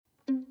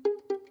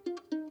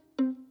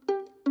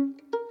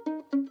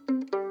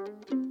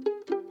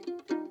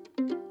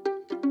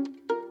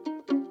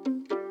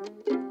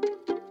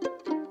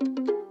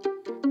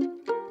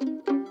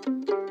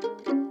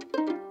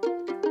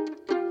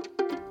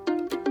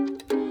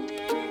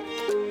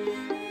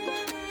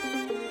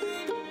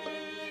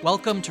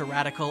Welcome to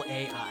Radical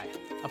AI,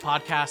 a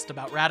podcast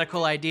about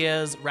radical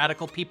ideas,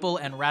 radical people,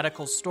 and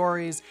radical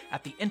stories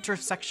at the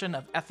intersection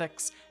of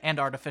ethics and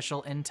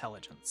artificial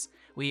intelligence.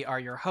 We are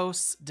your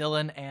hosts,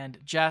 Dylan and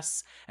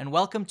Jess, and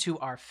welcome to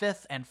our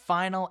fifth and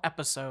final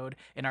episode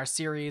in our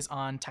series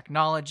on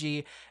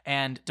technology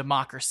and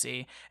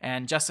democracy.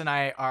 And Jess and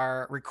I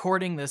are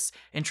recording this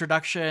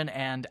introduction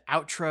and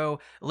outro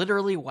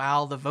literally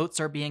while the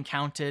votes are being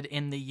counted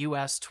in the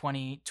US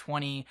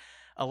 2020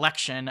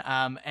 election.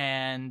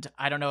 And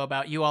I don't know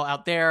about you all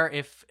out there,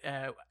 if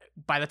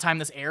by the time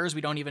this airs, we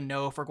don't even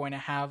know if we're going to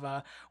have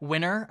a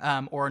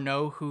winner or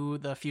know who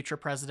the future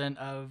president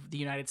of the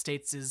United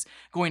States is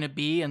going to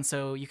be. And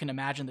so you can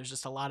imagine there's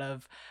just a lot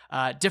of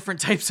different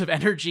types of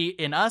energy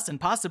in us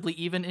and possibly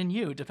even in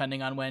you,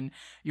 depending on when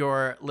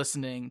you're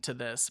listening to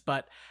this.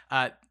 But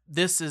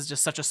this is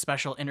just such a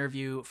special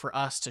interview for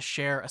us to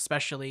share,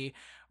 especially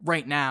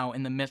right now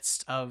in the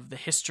midst of the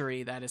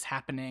history that is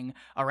happening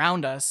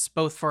around us,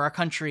 both for our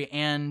country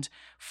and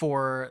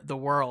for the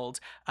world.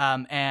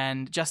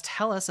 And just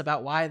tell us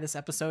about why this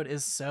episode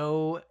is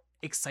so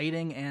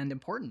exciting and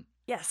important.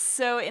 Yes,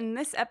 so in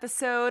this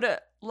episode,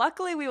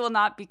 luckily we will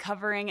not be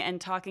covering and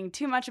talking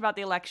too much about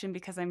the election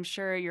because I'm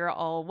sure you're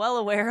all well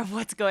aware of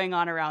what's going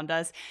on around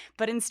us.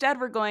 But instead,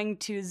 we're going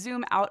to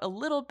zoom out a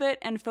little bit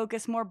and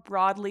focus more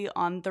broadly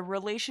on the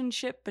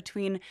relationship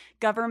between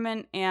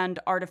government and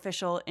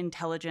artificial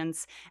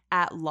intelligence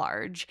at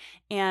large.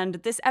 And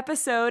this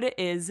episode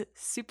is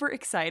super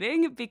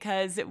exciting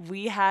because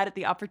we had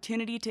the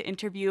opportunity to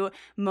interview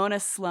Mona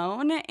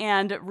Sloane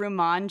and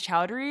Rumman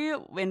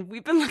Chowdhury, and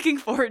we've been looking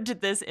forward to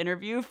this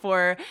interview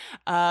for,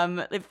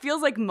 it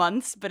feels like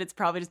months, but it's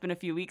probably just been a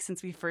few weeks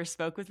since we first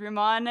spoke with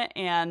Rumman,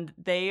 and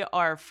they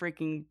are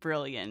freaking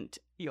brilliant,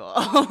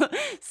 y'all.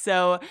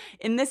 So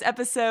in this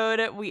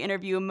episode, we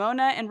interview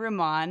Mona and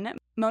Rumman.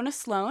 Mona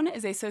Sloane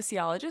is a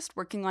sociologist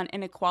working on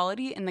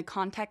inequality in the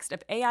context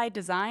of AI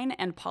design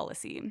and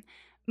policy.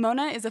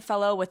 Mona is a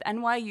fellow with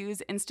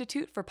NYU's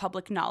Institute for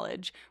Public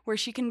Knowledge, where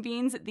she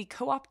convenes the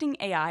Co-opting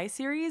AI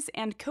series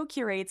and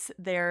co-curates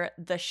their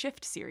The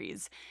Shift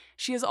series.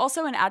 She is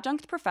also an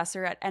adjunct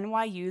professor at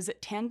NYU's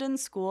Tandon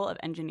School of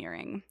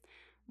Engineering.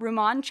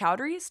 Rumman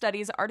Chowdhury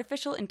studies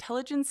artificial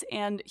intelligence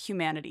and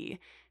humanity.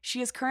 She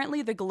is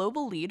currently the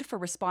global lead for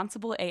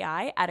responsible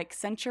AI at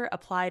Accenture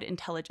Applied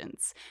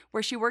Intelligence,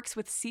 where she works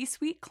with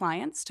C-suite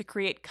clients to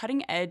create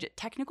cutting-edge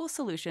technical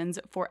solutions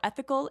for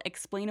ethical,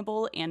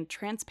 explainable, and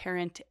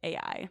transparent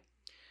AI.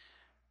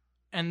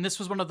 And this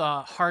was one of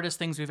the hardest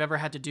things we've ever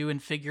had to do in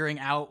figuring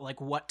out like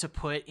what to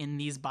put in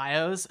these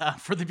bios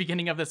for the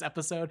beginning of this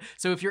episode.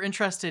 So if you're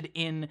interested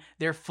in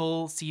their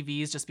full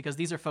CVs, just because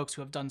these are folks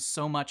who have done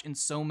so much in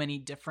so many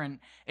different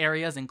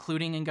areas,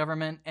 including in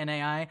government and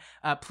AI,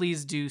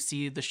 please do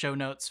see the show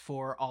notes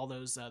for all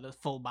those the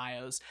full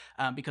bios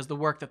because the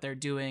work that they're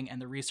doing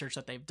and the research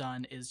that they've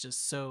done is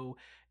just so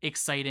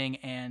exciting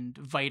and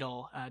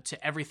vital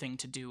to everything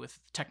to do with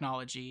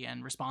technology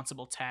and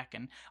responsible tech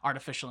and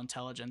artificial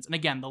intelligence. And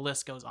again, the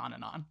list goes on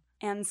and on.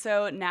 And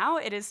so now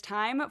it is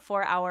time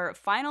for our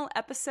final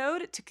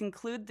episode to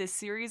conclude this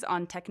series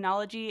on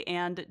technology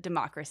and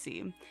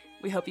democracy.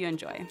 We hope you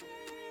enjoy.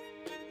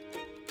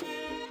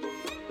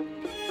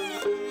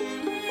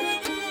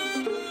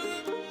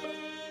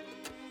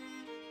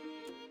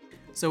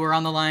 So we're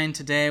on the line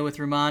today with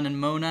Rumman and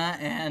Mona,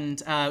 and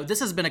this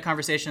has been a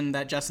conversation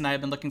that Jess and I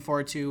have been looking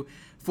forward to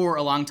for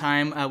a long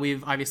time.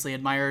 We've obviously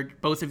admired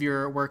both of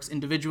your works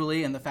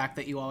individually, and the fact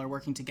that you all are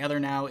working together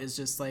now is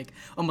just like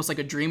almost like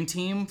a dream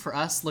team for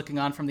us looking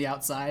on from the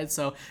outside.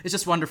 So it's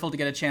just wonderful to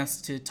get a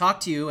chance to talk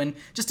to you and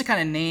just to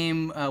kind of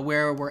name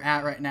where we're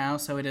at right now.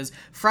 So it is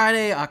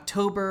Friday,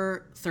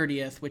 October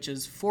 30th, which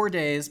is 4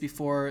 days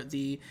before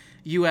the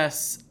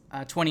U.S.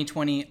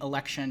 2020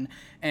 election,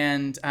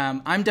 and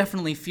I'm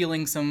definitely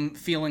feeling some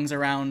feelings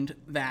around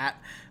that.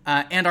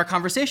 And our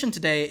conversation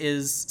today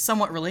is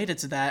somewhat related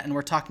to that, and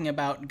we're talking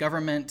about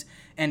government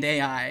and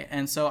AI.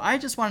 And so I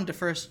just wanted to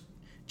first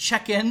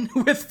check in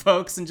with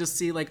folks and just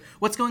see like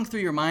what's going through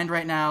your mind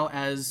right now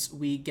as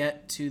we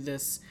get to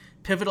this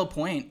pivotal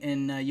point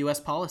in U.S.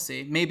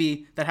 policy.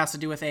 Maybe that has to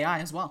do with AI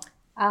as well.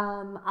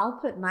 I'll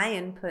put my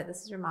input.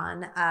 This is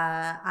Rumman.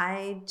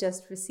 I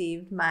just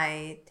received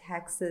my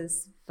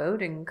Texas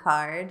voting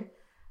card.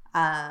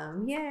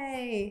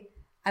 Yay!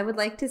 I would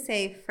like to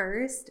say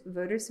first,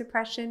 voter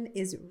suppression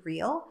is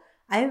real.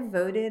 I have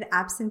voted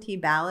absentee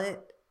ballot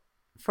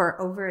for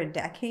over a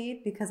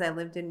decade because I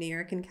lived in New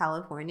York and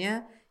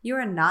California. You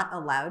are not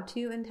allowed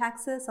to in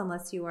Texas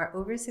unless you are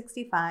over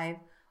 65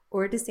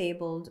 or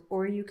disabled,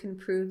 or you can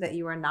prove that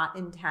you are not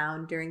in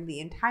town during the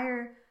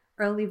entire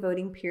early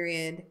voting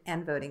period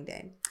and voting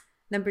day.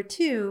 Number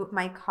two,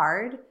 my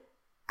card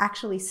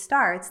actually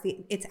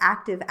it's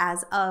active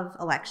as of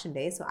election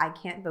day, so I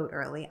can't vote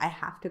early. I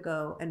have to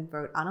go and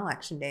vote on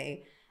election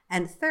day.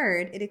 And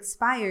third, it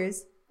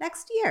expires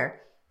next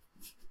year.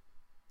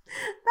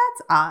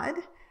 That's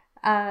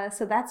odd.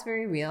 So that's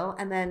very real.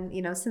 And then,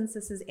 since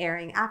this is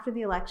airing after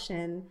the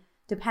election,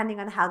 depending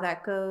on how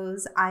that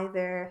goes,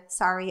 either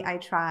sorry I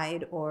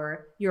tried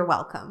or you're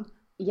welcome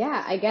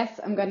Yeah, I guess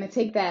I'm going to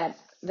take that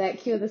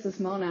cue. This is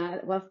Mona.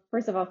 Well,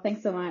 first of all,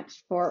 thanks so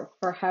much for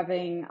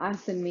having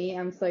us and me.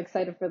 I'm so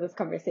excited for this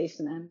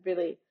conversation and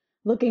really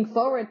looking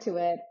forward to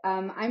it.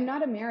 I'm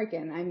not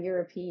American. I'm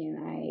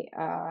European.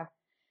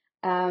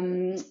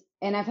 Um,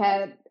 and I've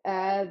had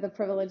the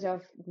privilege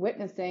of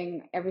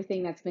witnessing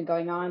everything that's been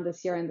going on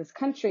this year in this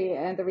country.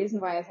 And the reason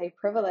why I say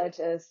privilege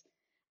is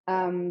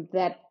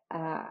that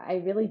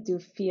I really do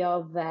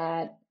feel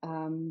that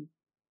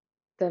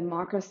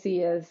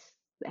democracy is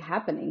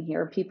happening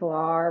here. People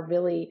are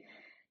really,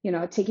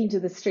 taking to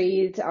the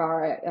streets,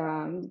 are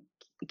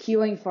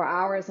queuing for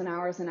hours and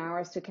hours and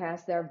hours to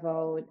cast their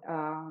vote.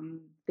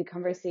 The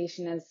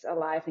conversation is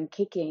alive and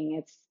kicking.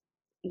 It's,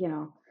 you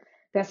know,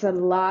 there's a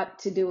lot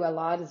to do. A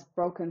lot is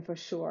broken for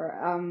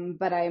sure.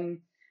 But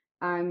I'm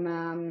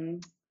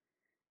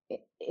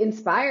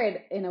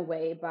inspired in a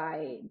way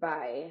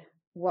by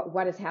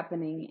what is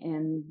happening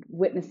and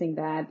witnessing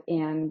that.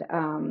 And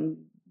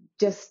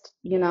just,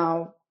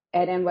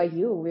 at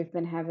NYU, we've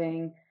been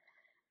having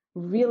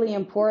really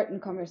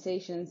important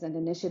conversations and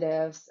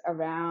initiatives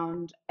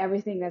around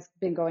everything that's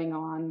been going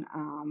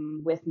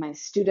on with my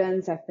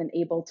students. I've been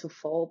able to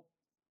fold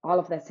all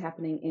of that's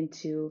happening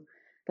into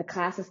the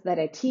classes that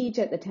I teach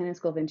at the Tennis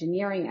School of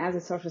Engineering as a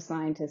social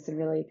scientist, and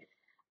really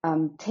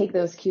take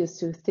those cues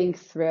to think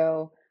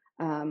through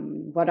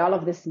what all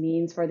of this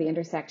means for the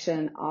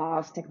intersection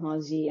of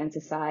technology and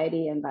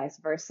society and vice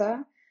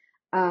versa.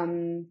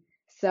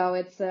 So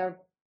it's a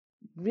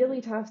really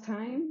tough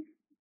time,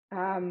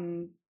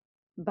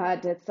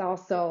 but it's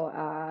also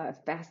a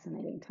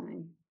fascinating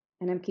time.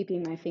 And I'm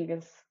keeping my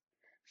fingers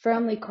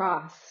firmly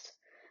crossed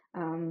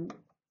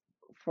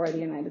for the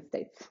United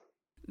States.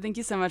 Thank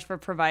you so much for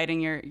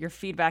providing your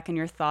feedback and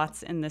your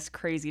thoughts in this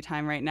crazy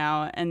time right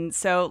now. And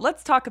so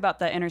let's talk about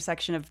the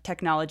intersection of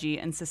technology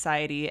and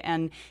society,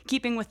 and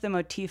keeping with the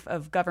motif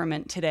of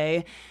government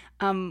today.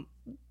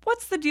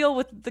 What's the deal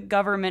with the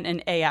government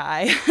and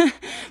AI?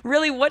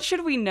 Really, what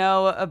should we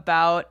know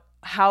about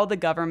how the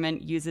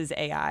government uses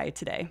AI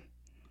today?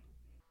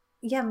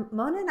 Yeah,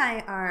 Mona and I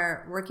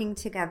are working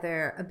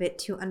together a bit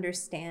to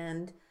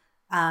understand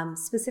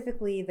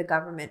specifically the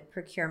government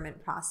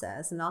procurement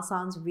process. And that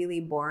sounds really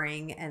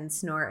boring and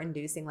snort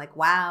inducing, like,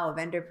 wow,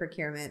 vendor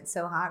procurement,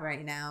 so hot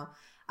right now.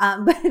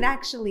 But it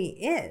actually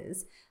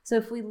is. So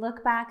if we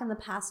look back in the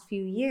past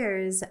few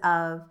years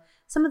of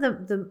some of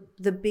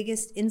the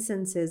biggest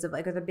instances of,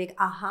 like, or the big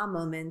aha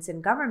moments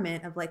in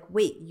government of, like,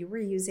 wait, you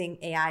were using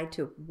AI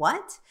to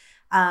what?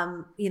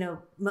 When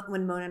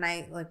Mona and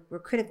I, like, were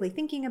critically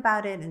thinking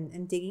about it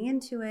and digging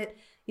into it,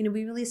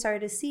 we really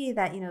started to see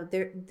that,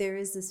 there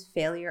is this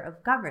failure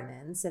of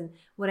governance. And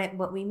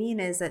what we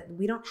mean is that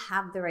we don't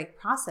have the right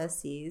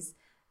processes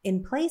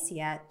in place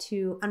yet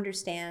to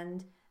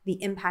understand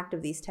the impact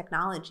of these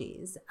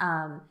technologies.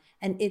 And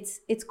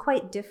it's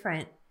quite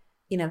different,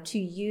 to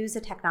use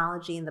a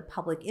technology in the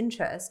public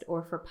interest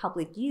or for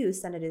public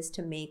use than it is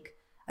to make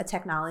a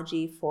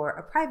technology for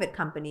a private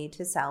company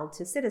to sell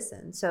to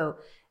citizens. So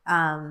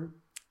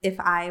if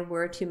I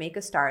were to make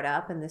a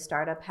startup and the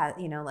startup has,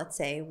 let's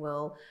say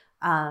will,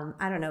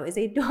 I don't know, is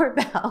a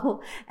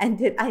doorbell and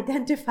it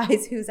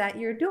identifies who's at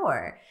your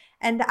door.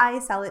 And I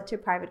sell it to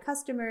private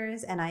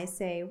customers and I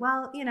say,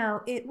 well,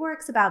 it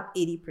works about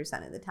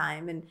 80% of the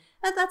time. And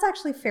that's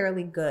actually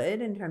fairly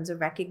good in terms of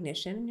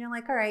recognition. And you're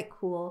like, all right,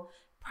 cool,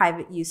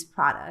 private use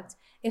product.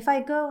 If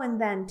I go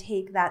and then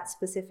take that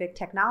specific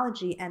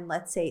technology and,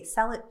 let's say,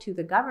 sell it to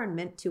the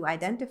government to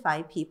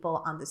identify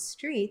people on the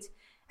street,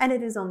 and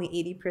it is only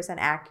 80%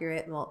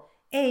 accurate, well,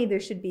 A, there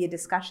should be a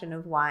discussion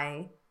of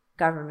why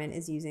government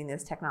is using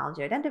this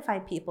technology to identify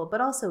people,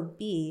 but also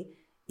B,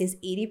 is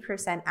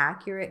 80%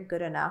 accurate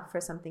good enough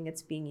for something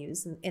that's being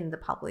used in the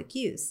public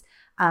use?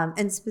 And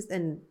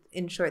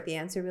in short, the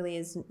answer really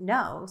is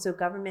no. So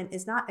government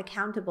is not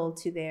accountable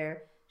to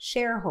their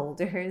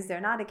shareholders.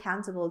 They're not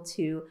accountable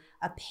to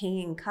a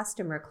paying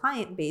customer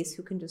client base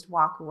who can just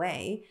walk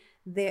away.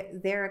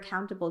 They're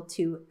accountable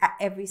to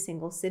every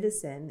single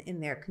citizen in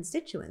their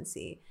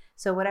constituency.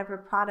 So whatever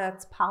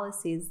products,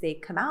 policies they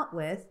come out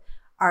with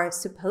are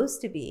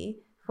supposed to be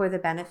for the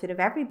benefit of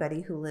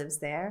everybody who lives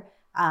there,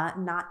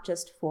 not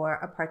just for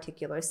a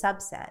particular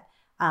subset.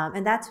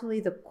 And that's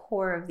really the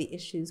core of the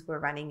issues we're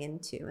running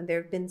into. And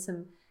there have been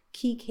some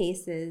key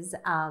cases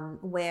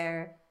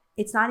where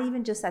it's not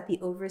even just that the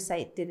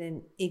oversight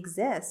didn't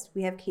exist.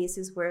 We have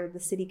cases where the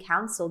city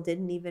council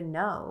didn't even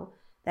know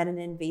that an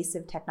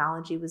invasive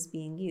technology was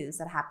being used.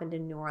 That happened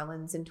in New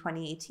Orleans in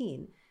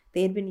 2018.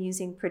 They had been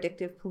using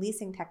predictive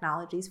policing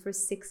technologies for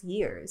 6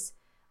 years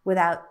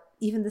without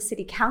even the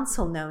city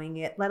council knowing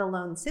it, let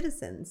alone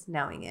citizens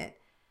knowing it.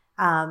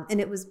 And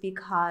it was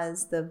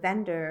because the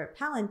vendor,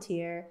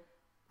 Palantir,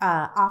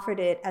 offered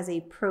it as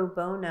a pro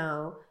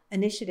bono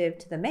initiative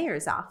to the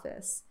mayor's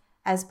office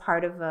as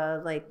part of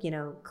a,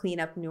 clean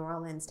up New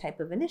Orleans type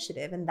of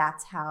initiative. And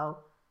that's how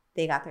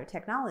they got their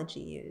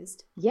technology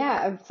used.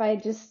 Yeah, if I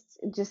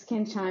just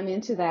can chime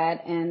into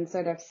that and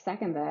sort of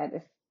second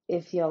that,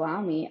 if you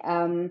allow me,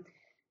 and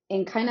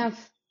kind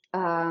of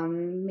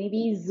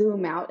maybe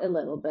zoom out a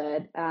little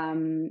bit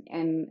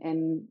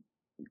and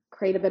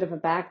create a bit of a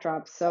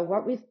backdrop. So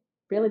what we've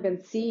really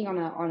been seeing on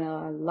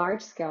a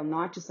large scale,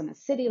 not just on a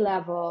city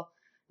level,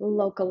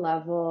 local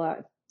level,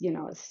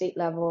 state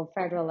level,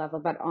 federal level,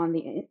 but on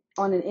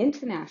an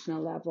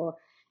international level,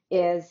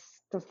 is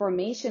the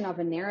formation of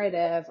a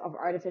narrative of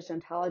artificial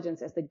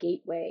intelligence as the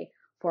gateway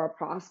for a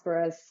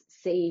prosperous,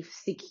 safe,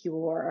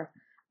 secure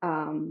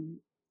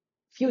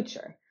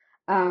future.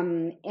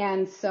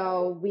 And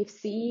so we've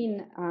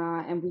seen,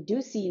 and we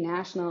do see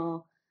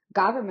national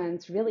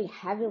governments really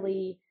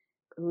heavily,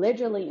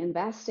 literally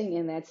investing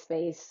in that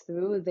space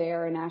through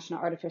their national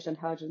artificial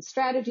intelligence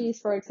strategies,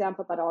 for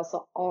example, but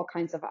also all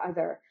kinds of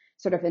other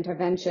sort of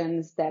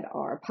interventions that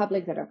are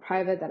public, that are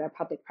private, that are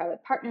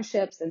public-private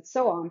partnerships, and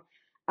so on.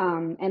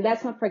 And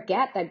let's not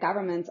forget that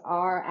governments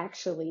are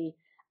actually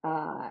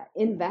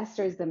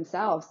investors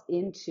themselves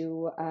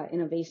into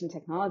innovation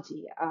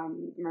technology.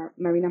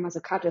 Marina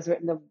Mazzucato has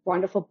written the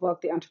wonderful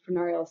book, The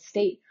Entrepreneurial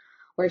State,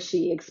 where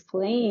she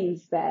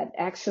explains that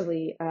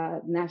actually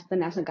the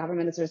national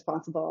government is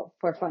responsible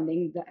for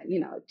funding the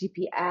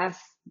GPS,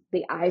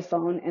 the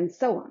iPhone, and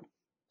so on.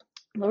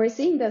 Well, we're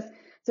seeing this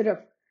sort of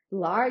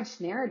large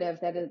narrative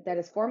that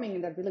is forming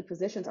and that really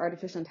positions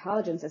artificial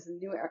intelligence as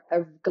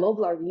a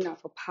global arena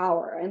for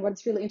power. And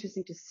what's really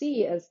interesting to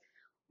see is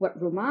what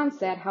Rumman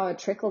said, how it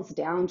trickles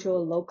down to a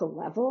local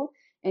level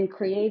and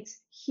creates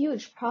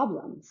huge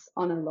problems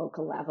on a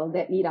local level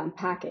that need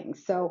unpacking.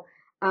 So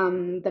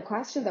the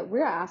question that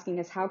we're asking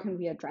is, how can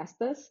we address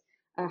this?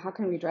 How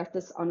can we address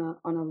this on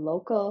a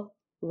local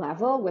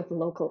level with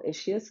local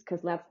issues?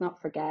 Because let's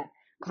not forget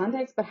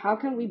context, but how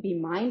can we be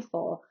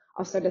mindful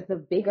of sort of the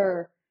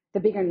bigger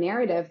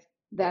narrative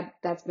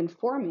that's been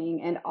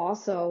forming, and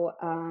also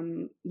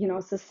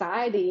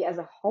society as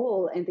a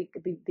whole, and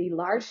the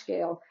large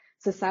scale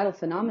societal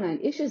phenomena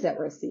and issues that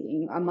we're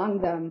seeing, among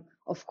them,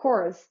 of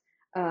course,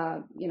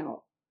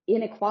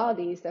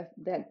 inequalities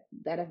that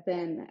have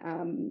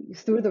been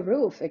through the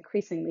roof,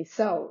 increasingly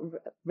so,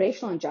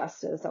 racial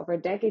injustice over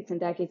decades and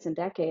decades and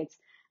decades,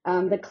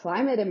 the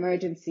climate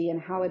emergency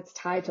and how it's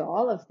tied to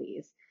all of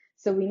these.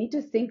 So we need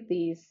to think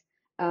these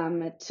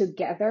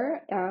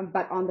together,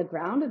 but on the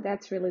ground,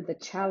 that's really the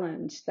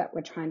challenge that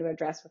we're trying to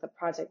address with the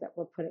project that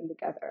we're putting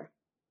together.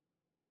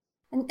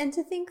 And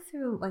to think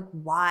through like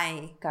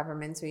why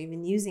governments are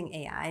even using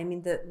AI. I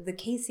mean, the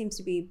case seems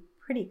to be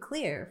pretty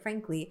clear,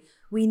 frankly.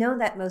 We know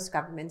that most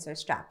governments are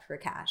strapped for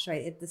cash,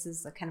 right? This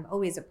is kind of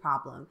always a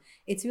problem.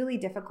 It's really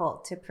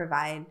difficult to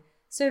provide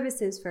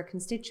services for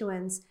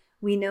constituents.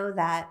 We know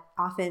that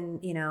often,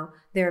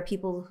 there are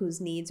people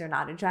whose needs are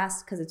not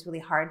addressed because it's really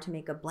hard to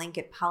make a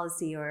blanket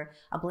policy or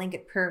a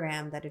blanket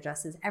program that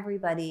addresses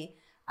everybody.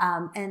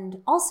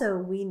 And also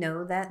we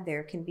know that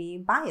there can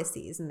be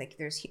biases, and like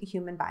there's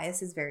human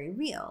bias is very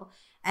real.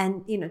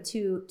 And,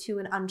 to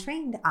an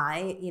untrained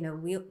eye,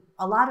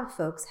 a lot of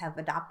folks have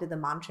adopted the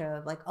mantra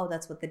of like, oh,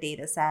 that's what the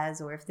data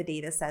says, or if the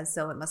data says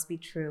so, it must be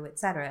true, et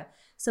cetera.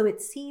 So it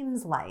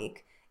seems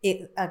like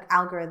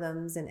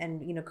algorithms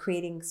and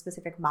creating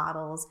specific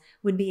models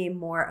would be a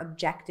more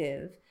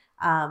objective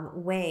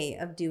way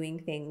of doing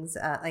things,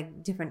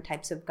 like different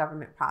types of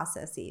government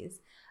processes.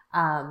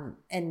 And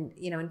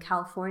in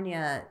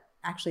California,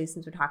 actually,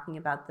 since we're talking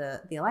about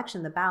the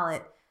election, the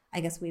ballot, I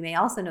guess we may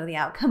also know the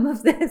outcome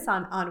of this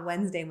on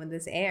Wednesday when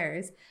this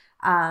airs.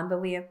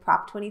 But we have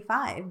Prop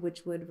 25,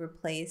 which would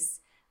replace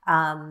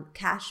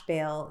cash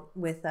bail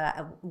with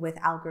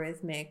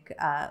algorithmic,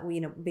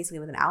 basically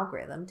with an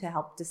algorithm to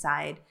help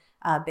decide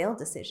bail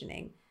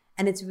decisioning.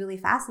 And it's really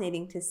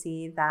fascinating to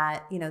see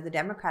that, the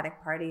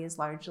Democratic Party is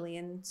largely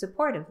in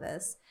support of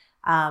this.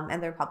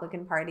 And the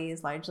Republican Party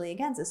is largely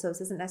against it. So this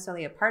isn't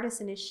necessarily a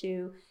partisan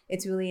issue.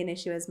 It's really an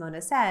issue, as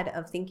Mona said,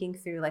 of thinking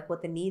through like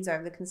what the needs are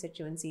of the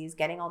constituencies,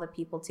 getting all the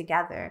people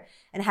together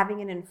and having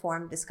an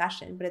informed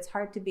discussion. But it's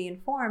hard to be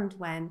informed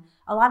when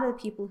a lot of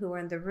the people who are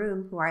in the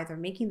room, who are either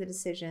making the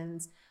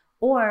decisions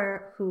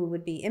or who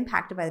would be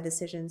impacted by the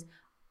decisions,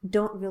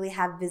 don't really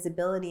have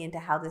visibility into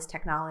how this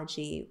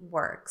technology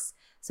works.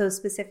 So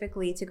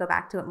specifically, to go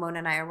back to what Mona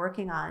and I are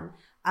working on,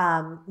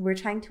 we're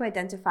trying to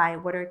identify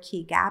what are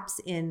key gaps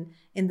in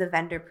the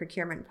vendor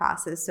procurement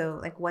process. So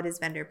like, what is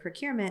vendor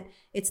procurement?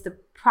 It's the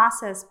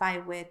process by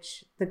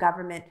which the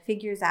government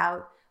figures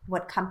out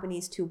what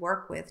companies to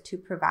work with to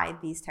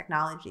provide these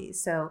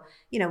technologies. So,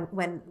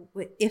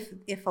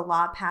 if a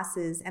law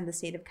passes and the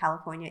state of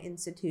California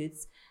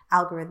institutes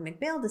algorithmic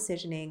bail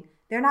decisioning,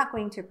 they're not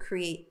going to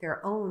create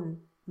their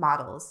own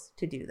models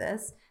to do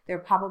this. They're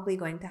probably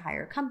going to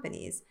hire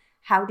companies.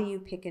 How do you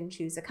pick and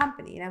choose a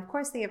company? And of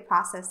course, they have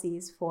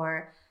processes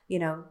for,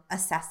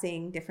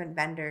 assessing different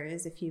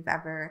vendors. If you've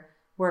ever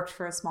worked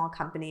for a small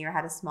company or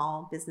had a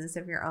small business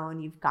of your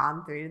own, you've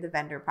gone through the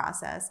vendor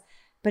process.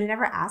 But it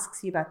never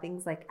asks you about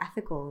things like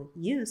ethical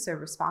use or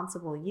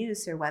responsible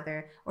use, or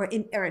or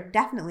it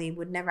definitely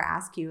would never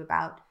ask you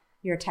about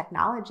your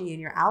technology and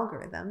your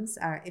algorithms,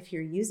 if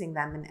you're using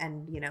them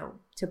and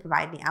to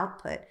provide the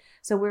output.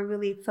 So we're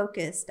really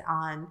focused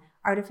on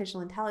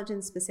artificial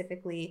intelligence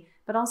specifically,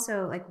 but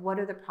also like what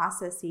are the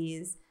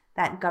processes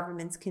that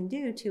governments can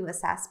do to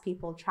assess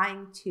people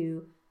trying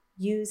to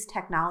use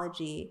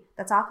technology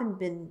that's often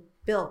been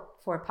built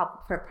for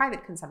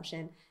private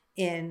consumption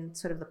in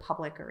sort of the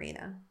public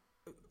arena.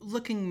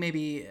 Looking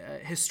maybe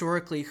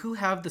historically, who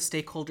have the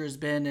stakeholders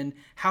been and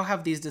how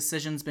have these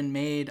decisions been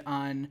made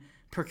on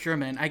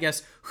procurement? I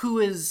guess who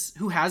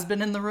has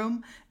been in the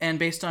room, and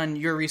based on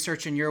your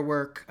research and your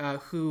work,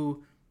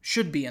 who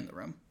should be in the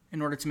room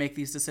in order to make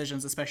these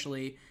decisions,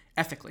 especially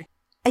ethically?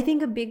 I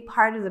think a big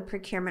part of the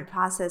procurement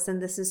process,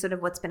 and this is sort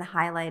of what's been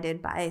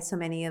highlighted by so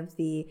many of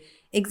the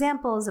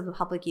examples of the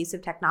public use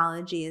of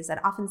technology, is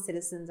that often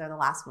citizens are the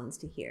last ones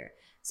to hear.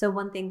 So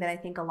one thing that I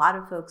think a lot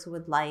of folks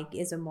would like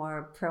is a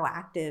more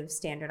proactive,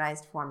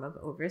 standardized form of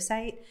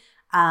oversight.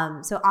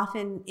 So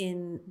often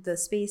in the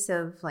space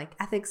of like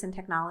ethics and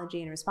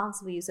technology and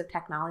responsible use of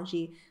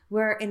technology,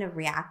 we're in a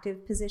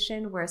reactive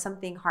position where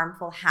something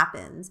harmful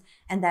happens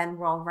and then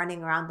we're all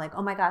running around like,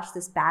 oh my gosh,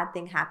 this bad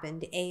thing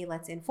happened. A,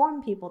 let's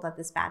inform people that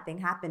this bad thing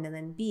happened. And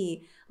then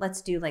B,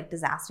 let's do like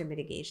disaster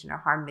mitigation or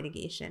harm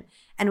mitigation.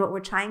 And what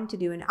we're trying to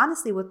do, and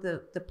honestly what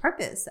the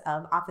purpose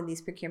of often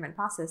these procurement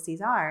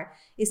processes are,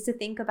 is to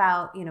think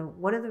about,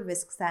 what are the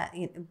risks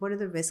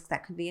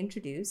that could be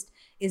introduced?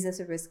 Is this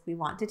a risk we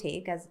want to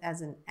take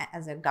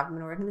as a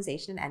government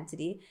organization and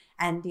entity?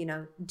 And,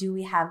 do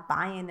we have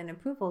buy-in and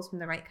approvals from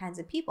the right kinds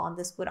of people? And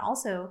this would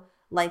also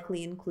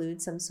likely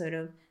include some sort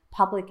of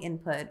public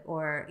input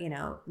or,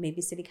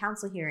 maybe city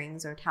council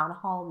hearings or town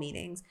hall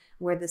meetings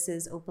where this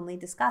is openly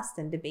discussed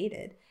and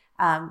debated.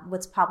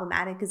 What's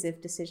problematic is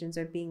if decisions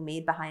are being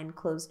made behind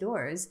closed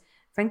doors,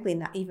 frankly,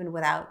 not even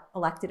without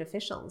elected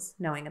officials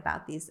knowing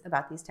about these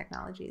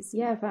technologies.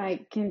 Yeah, if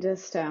I can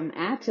just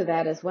add to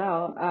that as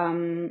well,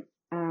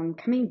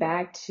 coming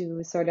back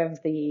to sort of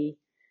the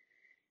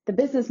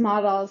business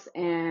models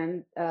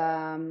and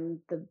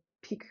the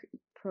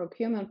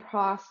procurement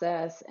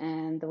process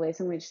and the ways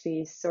in which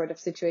these sort of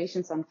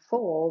situations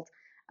unfold,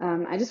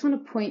 I just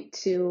want to point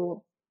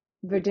to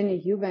Virginia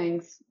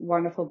Eubank's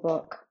wonderful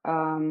book,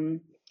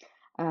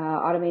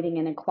 Automating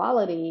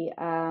Inequality,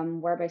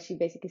 whereby she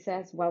basically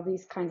says, well,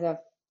 these kinds of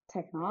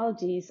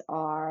technologies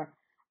are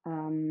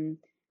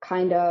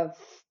kind of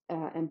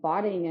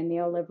embodying a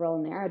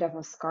neoliberal narrative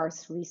of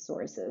scarce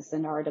resources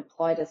and are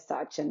deployed as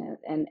such,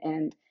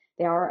 and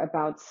they are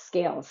about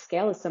scale.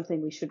 Scale is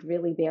something we should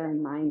really bear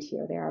in mind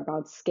here. They are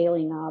about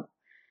scaling up,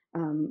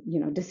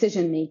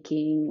 decision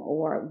making,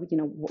 or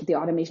the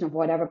automation of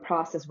whatever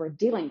process we're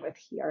dealing with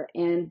here.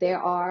 And they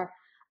are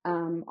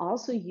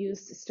also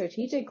used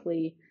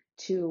strategically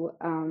to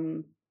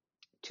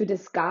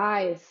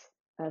disguise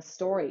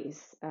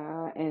stories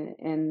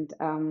and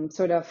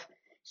sort of.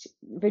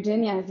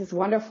 Virginia has this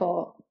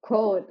wonderful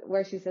quote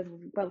where she says,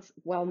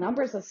 well,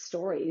 numbers are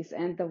stories,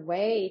 and the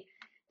way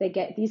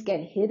these get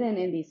hidden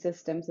in these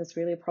systems is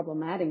really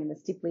problematic and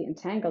is deeply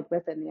entangled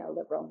with the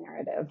neoliberal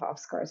narrative of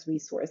scarce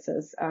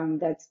resources.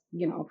 That's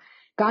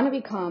going to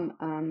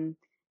become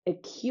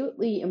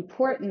acutely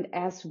important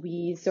as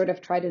we sort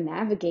of try to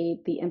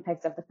navigate the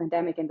impacts of the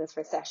pandemic in this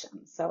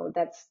recession. So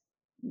that's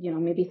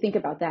maybe think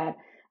about that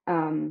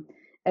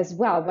as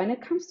well when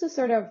it comes to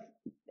sort of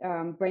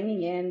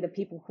bringing in the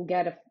people who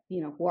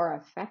who are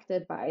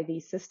affected by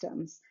these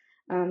systems.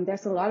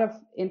 There's a lot of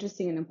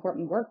interesting and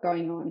important work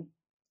going on,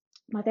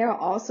 but there are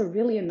also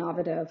really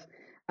innovative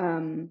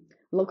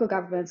local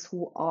governments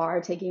who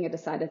are taking a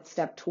decided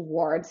step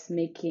towards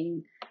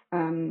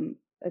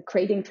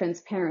creating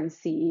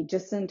transparency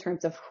just in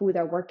terms of who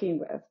they're working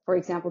with. For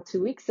example,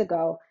 2 weeks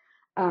ago,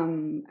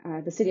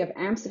 the city of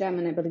Amsterdam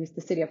and I believe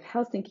the city of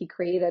Helsinki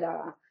created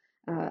a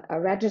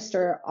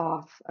register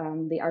of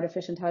the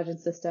artificial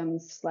intelligence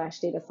systems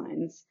 / data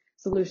science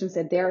solutions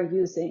that they're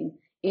using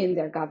in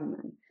their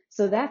government.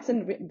 So that's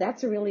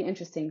a really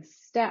interesting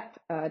step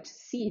to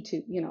see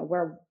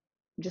where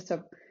just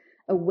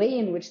a way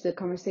in which the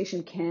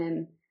conversation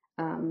can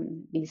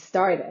be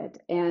started.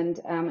 And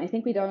I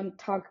think we don't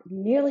talk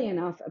nearly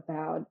enough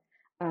about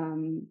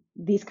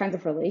these kinds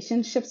of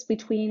relationships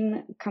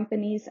between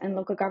companies and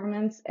local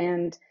governments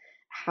and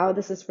how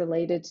this is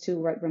related to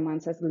what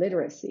Rumman says,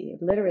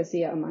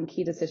 literacy among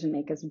key decision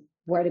makers,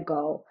 where to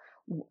go,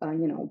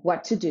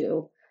 what to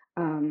do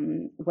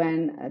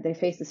when they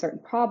face a certain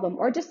problem,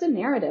 or just a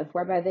narrative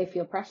whereby they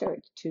feel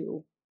pressured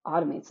to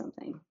automate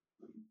something.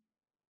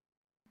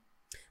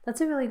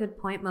 That's a really good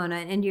point, Mona.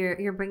 And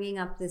you're bringing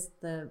up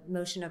the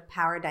notion of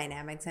power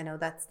dynamics. I know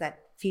that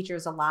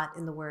features a lot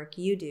in the work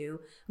you do.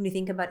 When we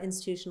think about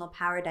institutional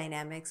power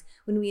dynamics,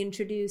 when we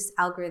introduce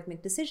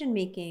algorithmic decision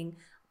making,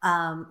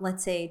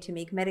 let's say to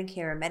make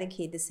Medicare or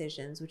Medicaid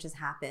decisions, which has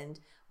happened,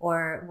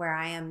 or where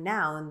I am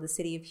now in the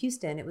city of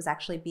Houston, it was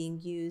actually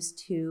being used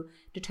to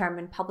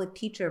determine public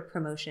teacher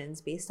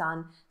promotions based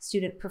on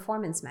student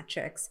performance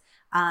metrics.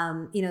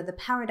 The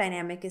power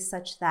dynamic is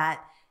such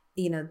that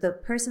the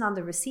person on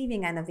the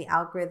receiving end of the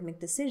algorithmic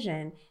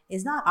decision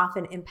is not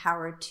often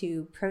empowered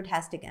to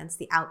protest against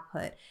the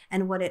output.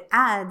 And what it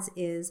adds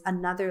is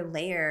another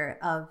layer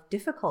of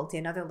difficulty,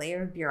 another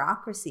layer of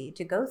bureaucracy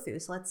to go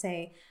through. So let's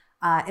say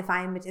if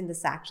I'm in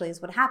this actually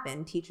is what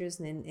happened, teachers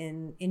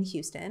in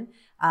Houston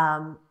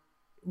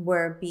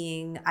were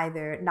being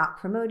either not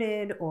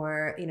promoted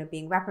or,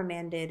 being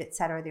reprimanded, et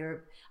cetera.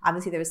 There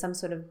was some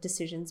sort of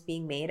decisions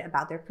being made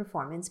about their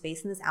performance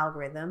based on this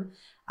algorithm.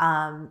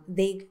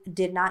 They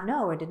did not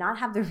know or did not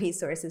have the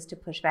resources to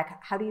push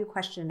back. How do you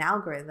question an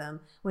algorithm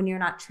when you're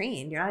not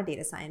trained? You're not a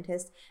data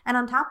scientist. And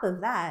on top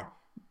of that,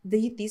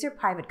 these are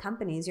private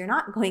companies. You're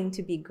not going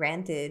to be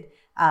granted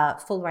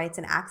full rights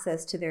and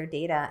access to their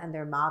data and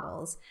their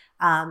models.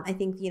 I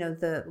think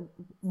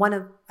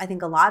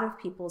a lot of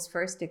people's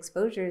first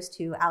exposures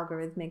to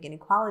algorithmic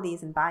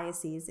inequalities and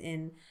biases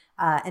in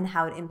and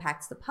how it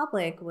impacts the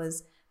public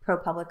was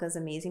ProPublica's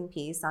amazing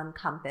piece on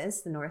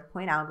Compass, the North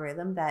Point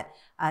algorithm that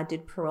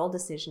did parole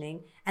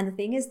decisioning. And the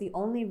thing is, the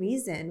only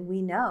reason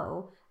we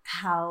know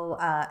how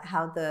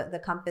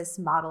the Compass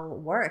model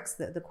works,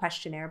 the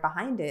questionnaire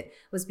behind it,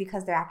 was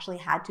because there actually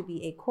had to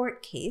be a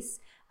court case,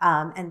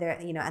 and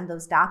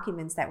those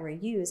documents that were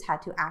used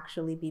had to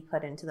actually be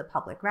put into the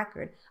public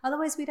record.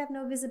 Otherwise, we'd have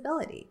no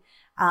visibility.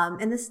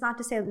 And this is not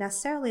to say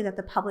necessarily that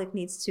the public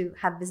needs to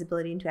have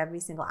visibility into every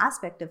single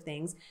aspect of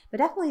things, but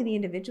definitely the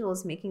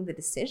individuals making the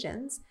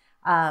decisions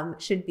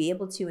should be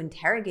able to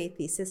interrogate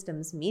these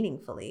systems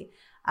meaningfully.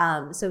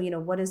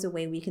 What is a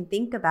way we can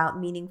think about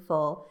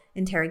meaningful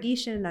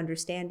interrogation and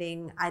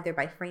understanding, either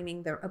by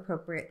framing the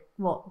appropriate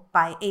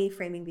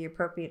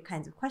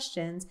kinds of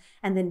questions,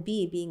 and then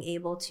B, being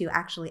able to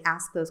actually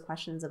ask those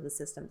questions of the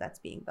system that's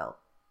being built.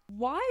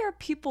 Why are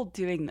people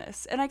doing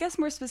this? And I guess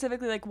more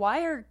specifically,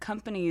 why are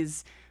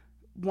companies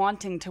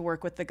wanting to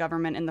work with the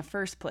government in the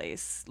first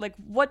place?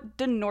 What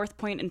do North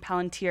Point and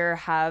Palantir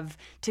have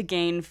to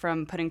gain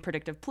from putting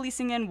predictive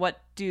policing in?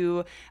 What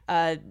do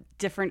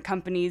different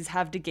companies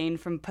have to gain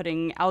from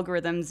putting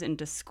algorithms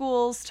into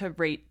schools to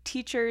rate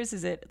teachers?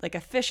 Is it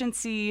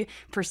efficiency,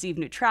 perceived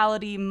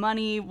neutrality,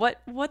 money?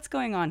 What's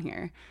going on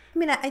here? I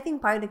mean, I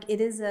think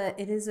it is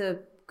a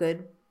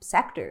good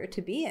sector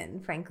to be in,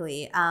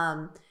 frankly.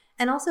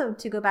 And also,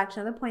 to go back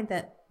to another point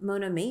that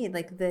Mona made,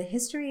 the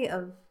history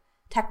of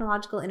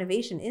technological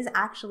innovation is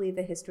actually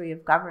the history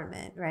of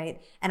government, right?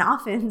 And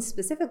often,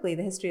 specifically,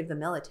 the history of the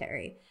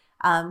military.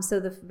 So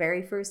the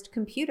very first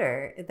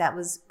computer that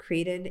was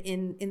created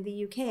in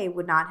the UK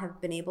would not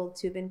have been able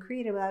to have been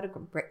created without a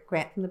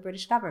grant from the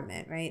British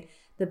government, right?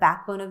 The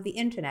backbone of the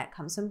internet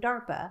comes from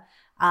DARPA.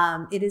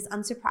 It is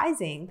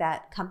unsurprising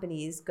that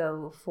companies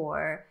go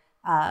for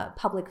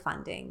public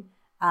funding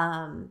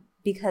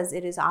because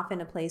it is often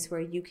a place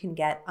where you can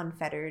get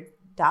unfettered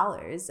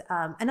dollars.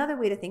 Another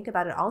way to think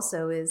about it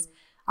also is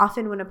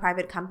often when a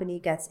private company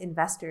gets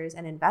investors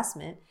and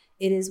investment,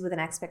 it is with an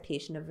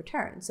expectation of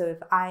return. So if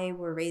I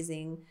were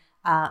raising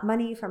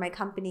money for my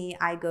company,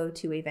 I go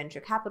to a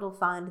venture capital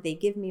fund, they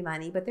give me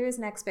money, but there is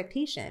an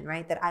expectation,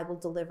 right, that I will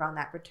deliver on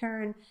that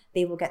return.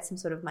 They will get some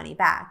sort of money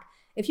back.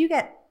 If you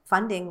get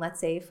funding,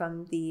 let's say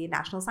from the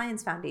National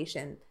Science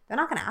Foundation, they're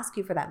not going to ask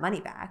you for that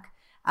money back.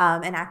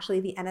 And actually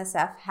the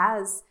NSF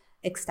has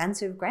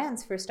extensive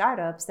grants for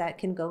startups that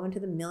can go into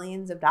the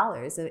millions of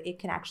dollars. So it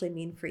can actually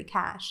mean free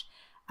cash.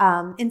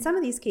 In some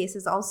of these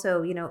cases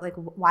also,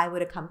 why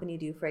would a company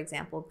do, for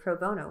example, pro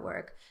bono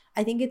work?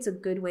 I think it's a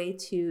good way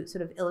to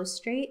sort of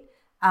illustrate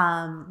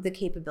the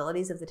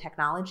capabilities of the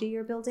technology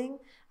you're building.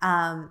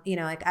 I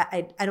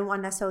don't want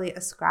to necessarily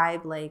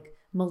ascribe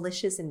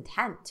malicious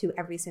intent to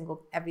every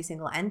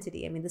single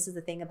entity. I mean, this is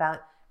the thing about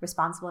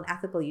responsible and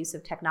ethical use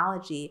of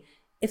technology.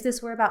 If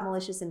this were about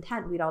malicious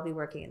intent, we'd all be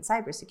working in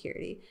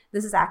cybersecurity.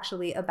 This is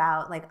actually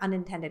about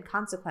unintended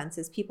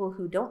consequences. People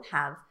who don't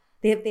have,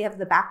 they have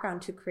the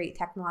background to create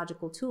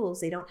technological tools.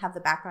 They don't have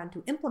the background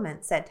to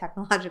implement said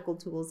technological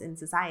tools in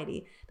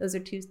society. Those are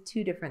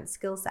two different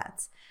skill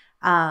sets.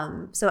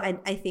 So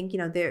I think,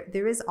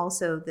 there is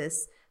also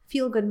this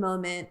feel-good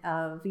moment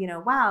of,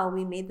 wow,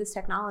 we made this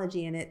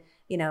technology and it,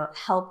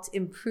 helped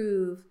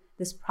improve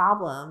this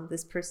problem,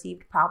 this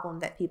perceived problem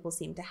that people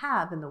seem to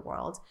have in the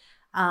world.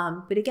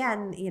 But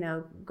again,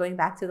 going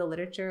back to the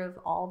literature of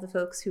all the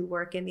folks who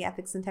work in the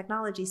ethics and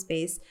technology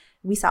space,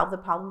 we solve the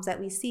problems that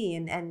we see,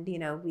 and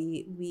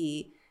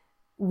we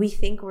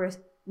think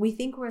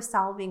we're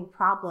solving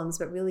problems,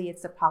 but really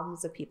it's the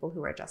problems of people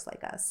who are just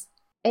like us.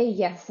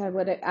 Yes, I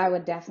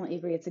would definitely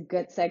agree. It's a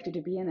good sector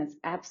to be in. It's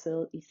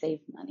absolutely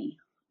safe money.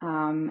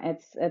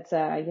 It's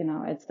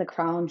the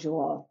crown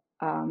jewel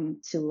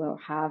to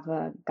have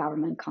a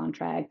government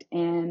contract,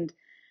 and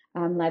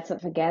let's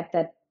not forget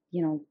that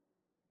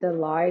the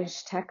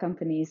large tech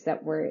companies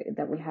that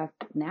we have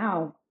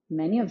now,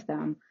 many of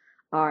them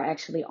are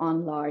actually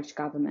on large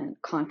government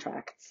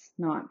contracts,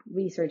 not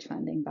research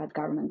funding, but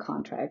government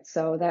contracts.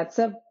 So that's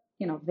a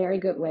very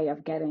good way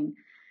of getting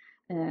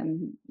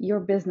your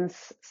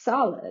business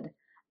solid.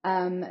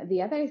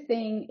 The other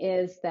thing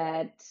is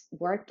that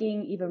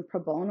working even pro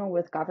bono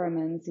with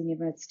governments, and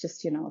even if it's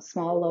just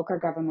small local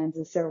governments,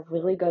 is a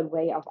really good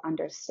way of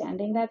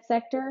understanding that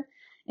sector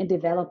and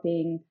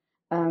developing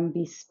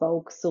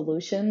bespoke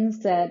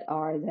solutions that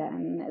are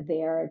then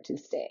there to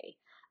stay.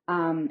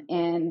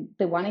 And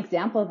the one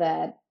example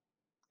that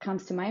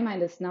comes to my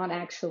mind is not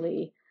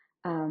actually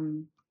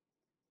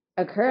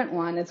a current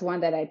one. It's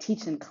one that I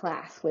teach in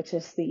class, which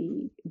is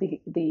the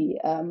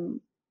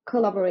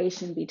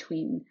collaboration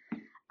between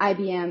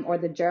IBM or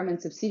the German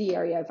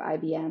subsidiary of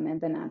IBM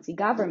and the Nazi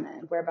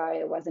government, whereby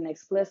it was an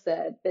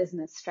explicit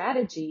business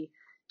strategy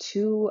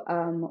to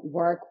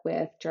work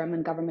with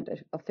German government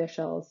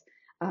officials,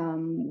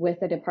 with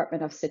the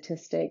Department of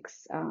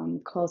Statistics,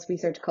 close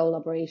research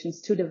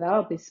collaborations to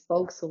develop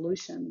bespoke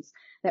solutions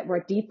that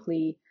were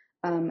deeply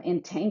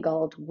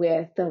entangled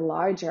with the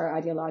larger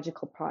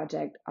ideological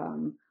project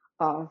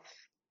of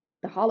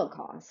the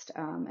Holocaust.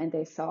 And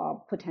they saw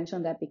potential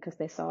in that because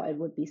they saw it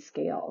would be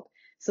scaled.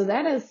 So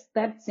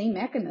that same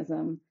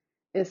mechanism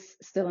is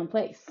still in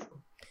place.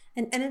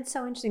 And it's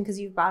so interesting because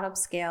you've brought up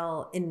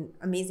scale in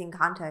amazing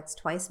context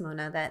twice,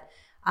 Mona, that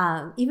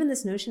even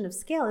this notion of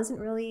scale isn't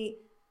really,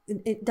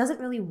 it doesn't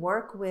really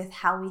work with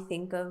how we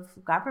think of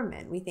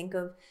government. We think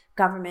of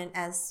government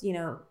as,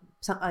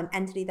 an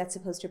entity that's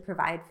supposed to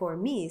provide for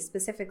me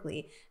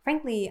specifically.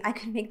 Frankly, I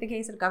could make the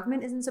case that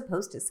government isn't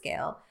supposed to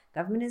scale.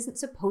 Government isn't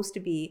supposed to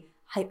be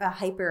a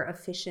hyper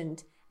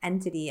efficient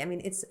entity. I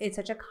mean, it's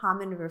such a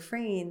common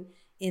refrain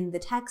in the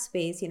tech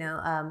space,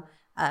 or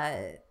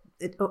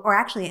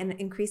actually, and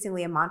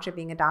increasingly a mantra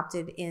being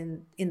adopted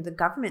in the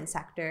government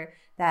sector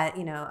that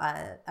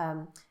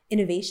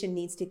innovation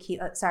needs to keep.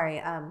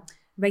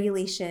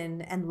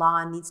 Regulation and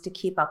law needs to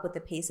keep up with the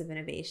pace of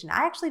innovation.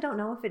 I actually don't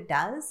know if it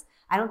does.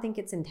 I don't think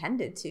it's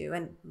intended to.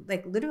 And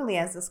literally,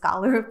 as a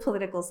scholar of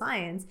political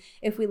science,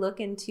 if we look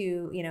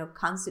into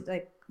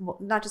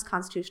not just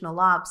constitutional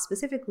law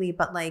specifically,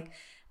 but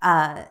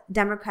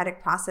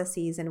democratic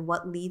processes and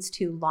what leads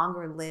to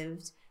longer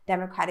lived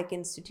democratic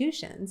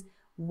institutions,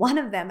 one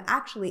of them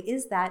actually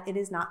is that it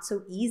is not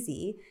so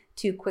easy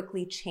to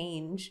quickly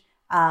change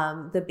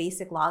the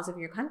basic laws of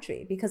your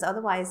country, because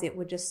otherwise it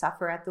would just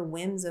suffer at the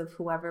whims of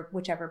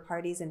whichever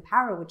party's in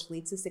power, which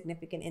leads to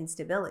significant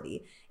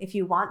instability. If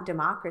you want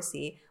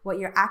democracy, what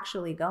you're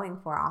actually going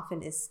for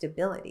often is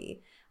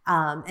stability.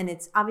 And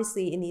it's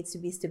obviously, it needs to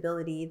be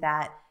stability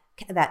that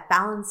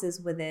balances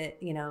with it,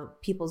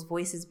 people's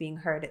voices being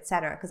heard, et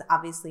cetera. Because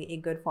obviously a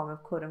good form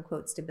of quote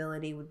unquote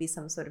stability would be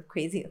some sort of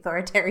crazy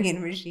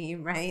authoritarian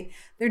regime, right?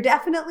 They're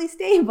definitely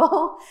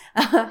stable,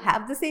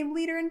 have the same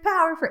leader in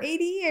power for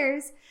 80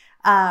 years.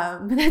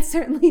 But that's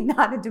certainly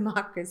not a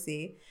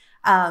democracy.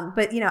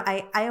 But,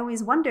 I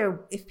always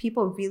wonder if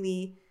people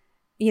really,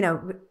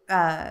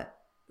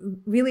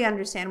 really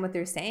understand what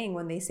they're saying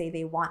when they say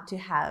they want to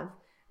have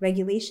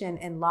regulation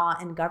and law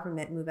and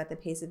government move at the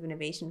pace of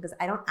innovation, because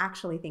I don't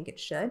actually think it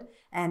should.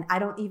 And I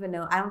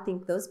don't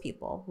think those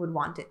people would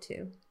want it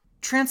to.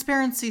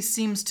 Transparency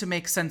seems to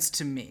make sense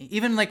to me.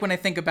 Even when I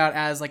think about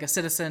as a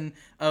citizen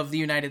of the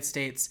United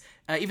States,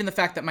 even the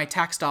fact that my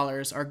tax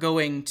dollars are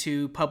going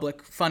to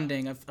public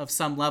funding of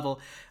some level.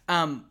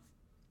 And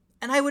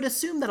I would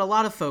assume that a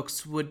lot of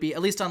folks would be,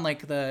 at least on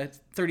the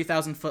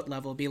 30,000 foot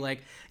level, be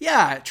like,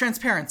 yeah,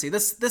 transparency.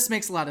 This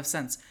makes a lot of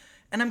sense.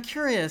 And I'm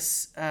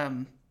curious,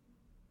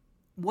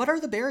 what are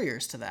the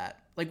barriers to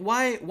that?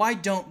 Why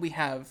don't we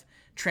have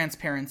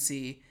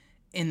transparency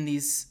in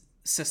these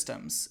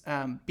systems?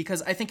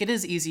 Because I think it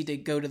is easy to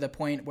go to the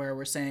point where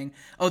we're saying,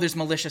 oh, there's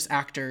malicious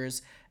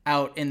actors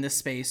out in this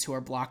space who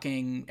are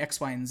blocking X,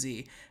 Y, and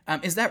Z.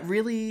 Is that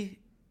really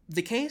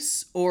the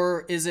case?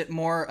 Or is it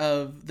more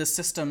of the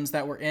systems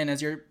that we're in,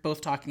 as you're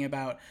both talking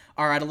about,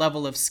 are at a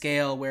level of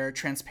scale where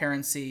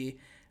transparency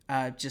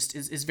just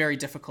is very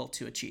difficult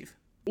to achieve?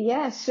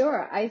 Yeah,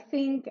 sure. I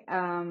think,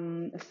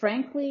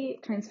 frankly,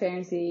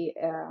 transparency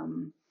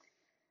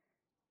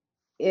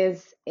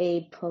is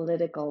a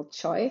political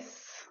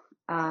choice.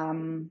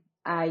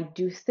 I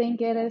do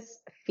think it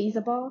is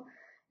feasible.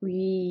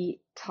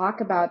 We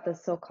talk about the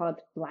so-called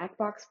black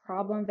box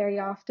problem very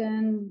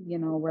often,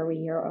 where we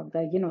hear of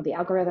the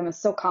algorithm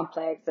is so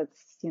complex.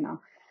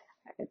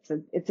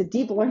 It's a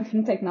deep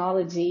learning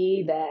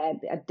technology that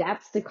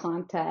adapts to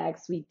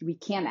context. We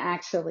can't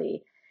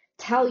actually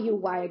tell you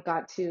why it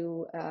got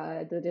to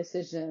the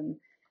decision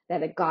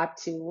that it got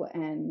to,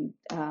 and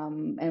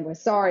we're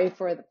sorry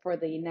for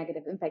the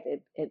negative impact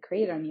it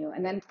created on you.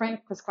 And then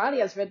Frank Pasquale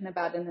has written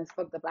about in his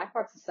book, The Black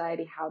Box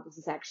Society, how this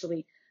is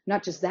actually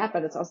not just that,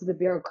 but it's also the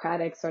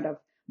bureaucratic sort of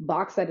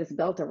box that is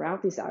built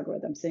around these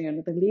algorithms. So,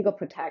 the legal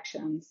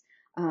protections,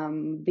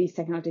 these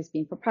technologies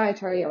being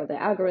proprietary, or the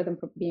algorithm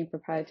being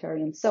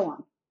proprietary, and so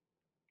on.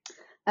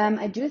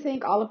 I do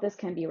think all of this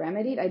can be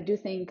remedied. I do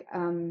think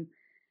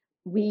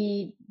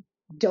we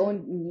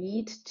don't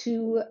need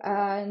to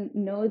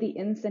know the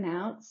ins and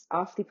outs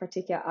of the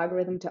particular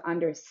algorithm to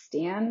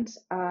understand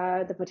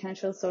the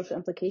potential social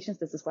implications.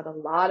 This is what a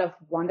lot of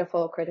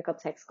wonderful critical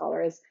tech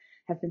scholars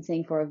have been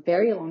saying for a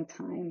very long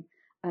time.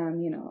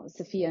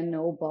 Sophia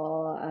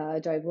Noble,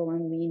 Joy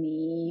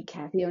Bolen-Weenie,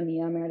 Cathy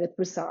O'Neill, Meredith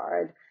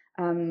Broussard,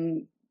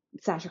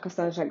 Sasha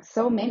Kosteljak,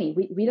 so many.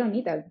 We don't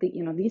need that.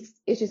 These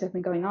issues have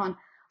been going on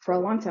for a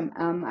long time.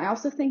 I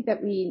also think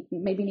that we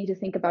maybe need to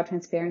think about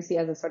transparency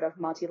as a sort of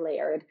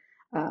multi-layered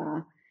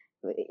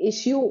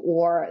issue,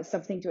 or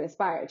something to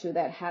aspire to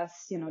that has,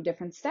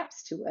 different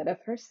steps to it. A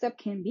first step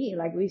can be,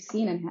 like we've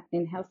seen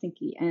in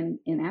Helsinki and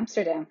in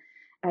Amsterdam,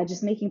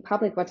 just making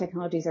public what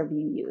technologies are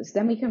being used.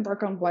 Then we can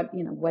work on what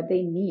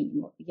they need,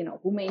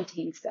 who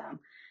maintains them.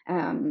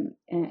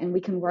 And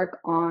we can work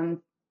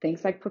on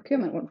things like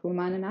procurement, what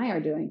Rumman and I are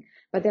doing.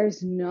 But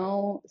there's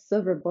no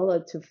silver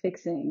bullet to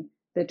fixing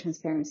the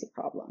transparency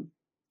problem.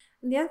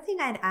 The other thing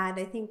I'd add,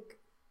 I think,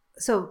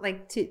 so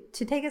like to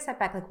take a step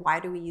back, like why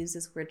do we use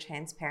this word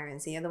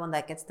transparency? The one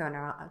that gets thrown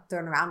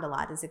around a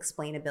lot is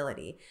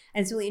explainability.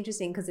 And it's really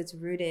interesting because it's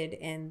rooted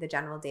in the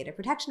General Data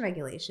Protection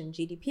Regulation,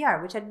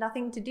 GDPR, which had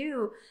nothing to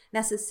do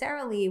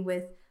necessarily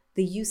with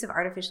the use of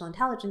artificial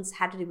intelligence,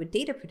 had to do with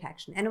data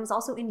protection. And it was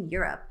also in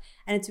Europe.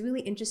 And it's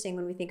really interesting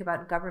when we think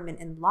about government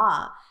and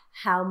law,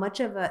 how much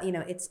of a,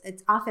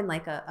 it's often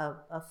like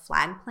a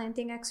flag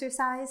planting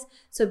exercise.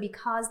 So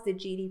because the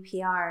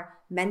GDPR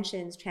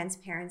mentions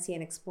transparency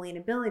and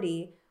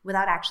explainability,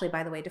 without actually,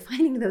 by the way,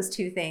 defining those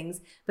two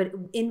things, but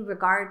in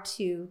regard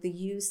to the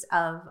use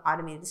of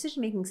automated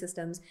decision-making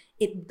systems,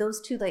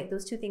 those two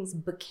things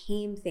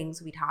became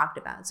things we talked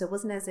about. So it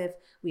wasn't as if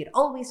we had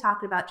always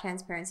talked about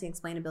transparency and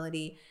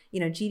explainability.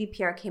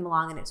 GDPR came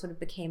along and it sort of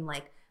became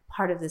like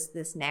part of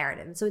this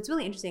narrative. And so it's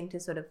really interesting to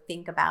sort of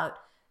think about,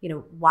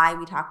 why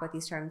we talk about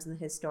these terms in the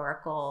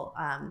historical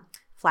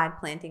flag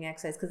planting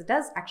exercise, because it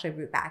does actually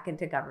root back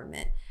into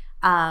government.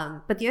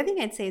 But the other thing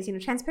I'd say is,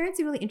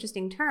 transparency is a really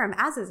interesting term,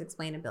 as is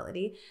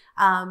explainability.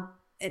 And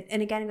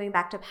again, going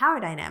back to power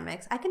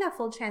dynamics, I can have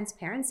full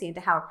transparency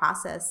into how a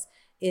process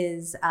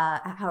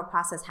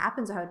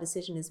happens or how a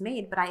decision is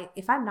made. But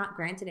if I'm not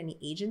granted any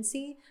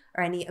agency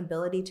or any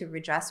ability to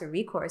redress or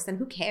recourse, then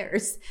who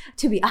cares,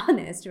 to be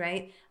honest,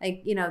 right?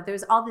 Like,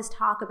 there's all this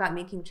talk about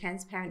making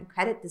transparent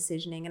credit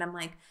decisioning. And I'm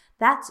like,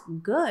 that's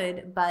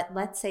good, but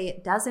let's say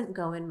it doesn't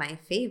go in my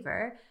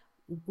favor.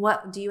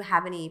 What do you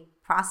have any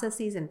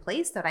processes in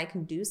place that I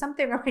can do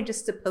something, or am I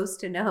just supposed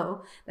to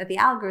know that the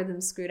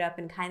algorithm's screwed up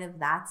and kind of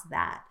that's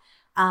that?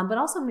 But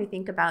also when we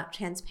think about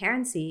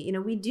transparency,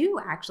 we do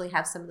actually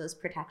have some of those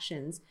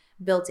protections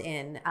built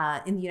in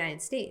the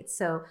United States.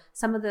 So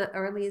some of the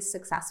earliest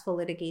successful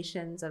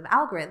litigations of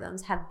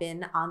algorithms have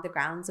been on the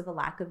grounds of a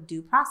lack of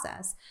due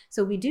process.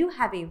 So we do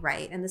have a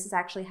right, and this is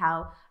actually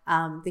how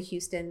the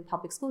Houston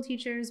public school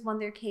teachers won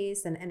their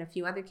case, and a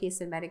few other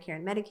cases in Medicare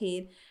and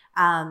Medicaid.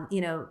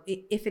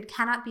 If it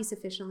cannot be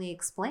sufficiently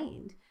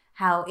explained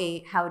how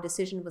a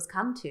decision was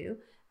come to,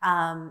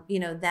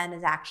 then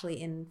is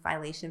actually in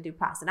violation of due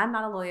process. And I'm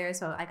not a lawyer,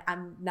 so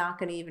I'm not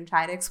going to even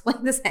try to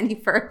explain this any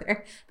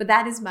further. But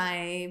that is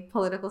my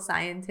political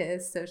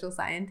scientist, social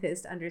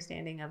scientist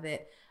understanding of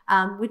it,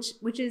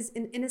 which is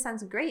in a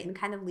sense great, and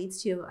kind of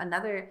leads to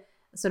another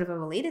sort of a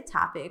related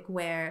topic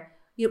where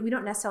we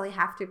don't necessarily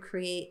have to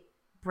create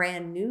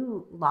brand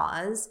new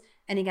laws.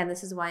 And again,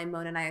 this is why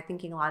Mona and I are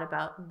thinking a lot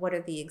about what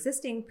are the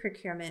existing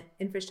procurement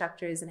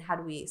infrastructures and how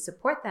do we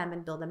support them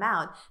and build them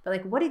out. But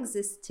like, what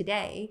exists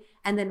today,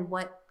 and then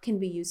what can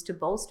be used to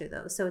bolster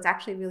those? So it's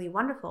actually really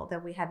wonderful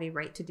that we have a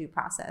right to due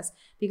process,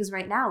 because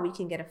right now we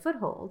can get a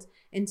foothold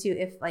into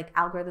if like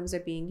algorithms are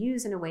being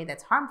used in a way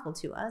that's harmful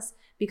to us,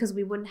 because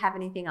we wouldn't have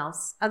anything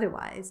else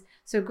otherwise.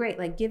 So great,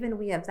 like given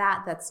we have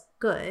that, that's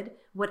good.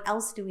 What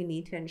else do we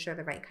need to ensure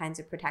the right kinds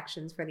of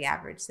protections for the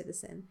average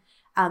citizen?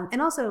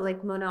 And also,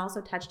 like Mona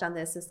also touched on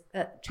this, is,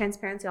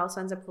 transparency also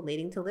ends up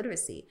relating to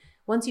literacy.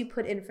 Once you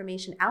put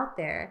information out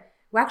there,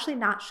 we're actually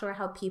not sure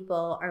how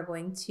people are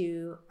going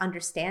to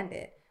understand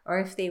it, or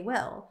if they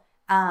will.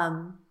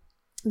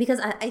 Because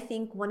I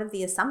think one of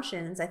the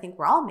assumptions I think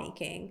we're all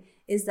making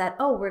is that,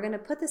 we're going to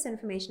put this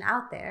information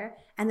out there,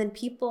 and then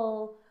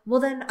people will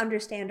then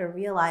understand or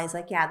realize,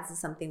 like, yeah, this is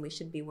something we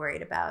should be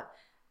worried about.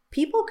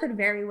 People could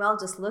very well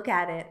just look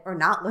at it, or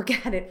not look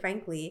at it,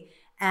 frankly,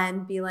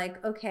 and be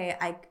like, okay,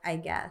 I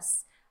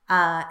guess.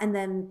 And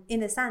then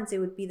in a sense, it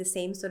would be the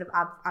same sort of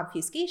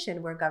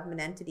obfuscation where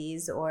government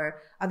entities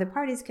or other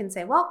parties can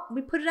say, well,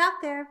 we put it out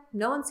there,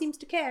 no one seems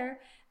to care.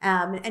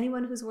 And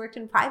anyone who's worked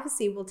in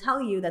privacy will tell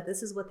you that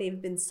this is what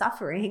they've been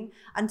suffering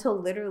until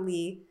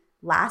literally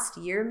last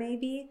year,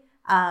 maybe,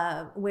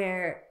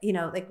 where,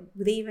 like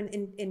they even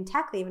in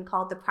tech, they even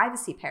call it the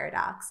privacy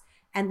paradox.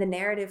 And the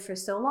narrative for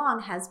so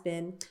long has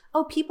been,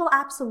 people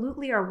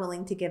absolutely are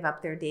willing to give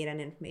up their data and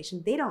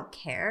information. They don't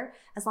care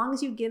as long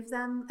as you give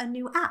them a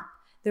new app.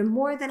 They're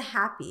more than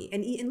happy.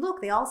 And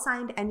look, they all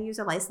signed end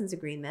user license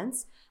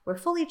agreements. We're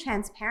fully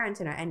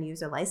transparent in our end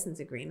user license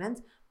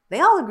agreements.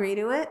 They all agree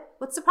to it.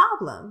 What's the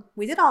problem?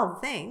 We did all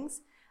the things.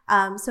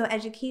 So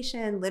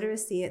education,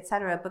 literacy, et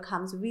cetera,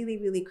 becomes really,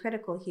 really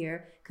critical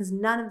here, because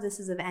none of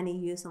this is of any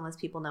use unless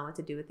people know what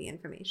to do with the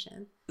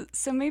information.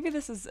 So maybe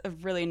this is a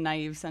really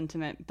naive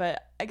sentiment,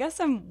 but I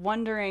guess I'm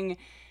wondering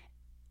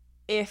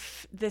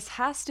if this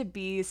has to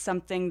be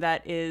something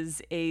that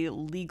is a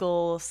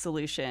legal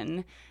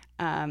solution,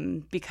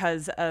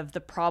 because of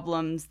the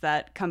problems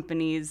that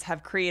companies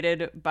have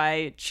created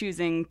by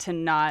choosing to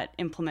not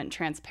implement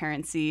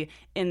transparency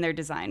in their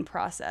design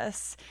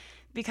process.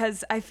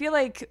 Because I feel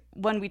like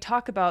when we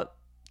talk about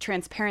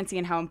transparency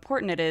and how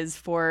important it is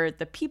for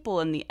the people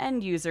and the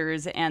end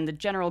users and the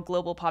general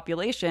global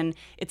population,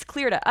 it's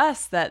clear to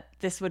us that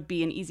this would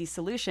be an easy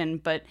solution,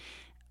 but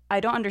I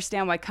don't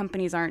understand why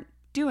companies aren't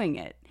doing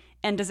it?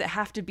 And does it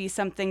have to be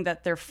something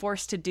that they're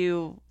forced to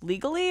do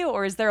legally,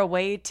 or is there a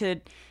way to,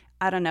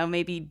 I don't know,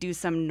 maybe do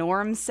some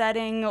norm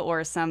setting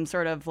or some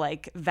sort of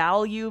like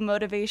value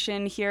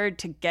motivation here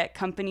to get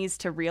companies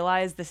to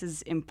realize this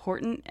is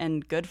important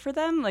and good for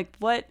them? Like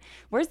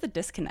where's the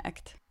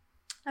disconnect?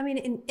 I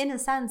mean, in a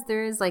sense,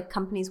 there is like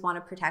companies want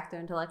to protect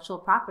their intellectual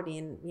property.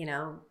 And,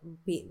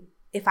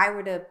 if I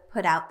were to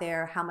put out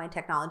there how my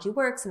technology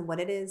works and what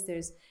it is,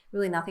 there's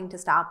really nothing to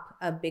stop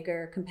a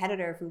bigger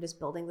competitor from just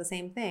building the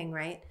same thing,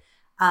 right?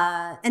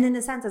 And in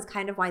a sense, that's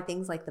kind of why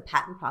things like the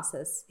patent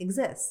process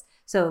exists.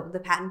 So the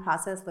patent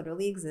process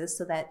literally exists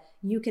so that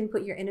you can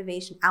put your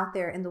innovation out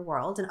there in the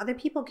world and other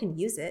people can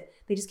use it.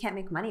 They just can't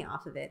make money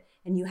off of it.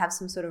 And you have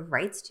some sort of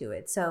rights to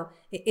it. So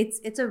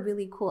it's a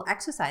really cool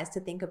exercise to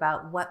think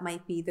about what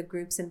might be the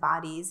groups and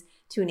bodies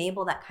to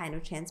enable that kind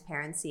of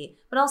transparency.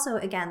 But also,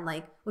 again,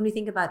 like when we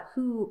think about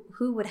who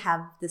would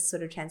have this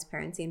sort of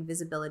transparency and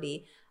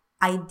visibility,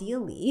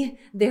 ideally,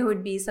 there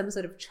would be some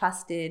sort of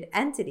trusted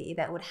entity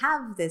that would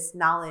have this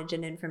knowledge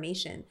and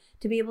information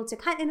to be able to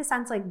kind of, in a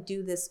sense, like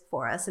do this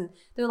for us. And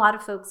there are a lot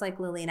of folks like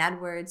Lillian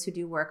Edwards who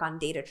do work on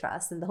data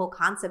trust. And the whole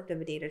concept of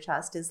a data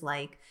trust is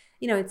like,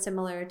 it's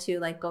similar to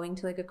like going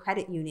to like a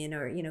credit union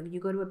or, you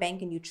go to a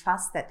bank and you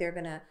trust that they're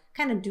going to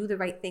kind of do the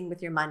right thing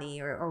with your money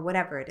or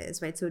whatever it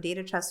is, right? So a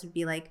data trust would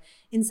be like,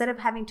 instead of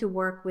having to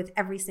work with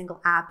every single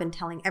app and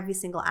telling every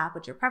single app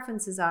what your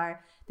preferences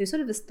are, there's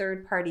sort of this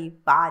third party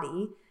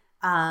body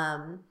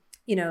and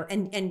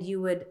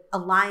you would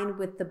align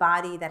with the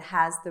body that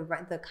has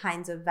the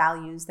kinds of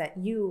values that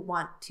you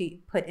want to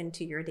put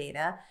into your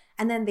data.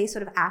 And then they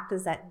sort of act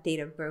as that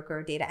data broker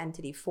or data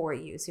entity for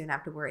you. So you don't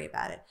have to worry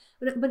about it.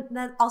 But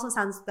that all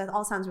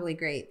sounds really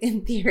great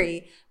in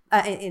theory.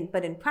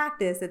 But in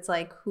practice, it's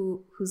like,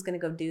 who's going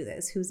to go do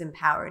this? Who's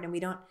empowered? And we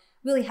don't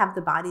really have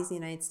the bodies in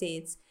the United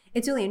States.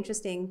 It's really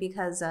interesting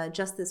because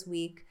just this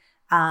week,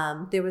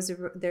 there's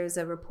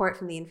a report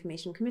from the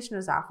Information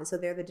Commissioner's Office. So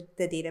they're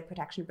the data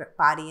protection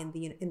body in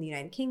the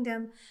United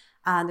Kingdom.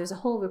 There's a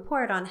whole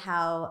report on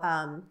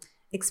how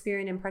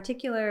Experian in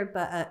particular,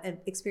 but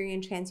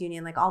Experian,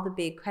 TransUnion, like all the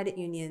big credit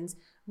unions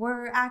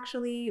were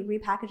actually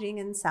repackaging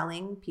and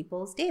selling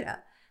people's data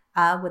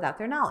without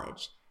their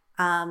knowledge.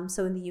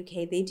 So in the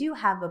UK, they do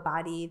have a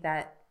body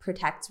that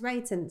protects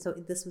rights. And so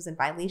this was in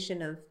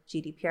violation of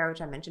GDPR,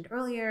 which I mentioned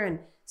earlier, and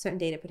certain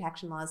data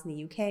protection laws in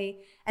the UK.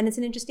 And it's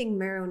an interesting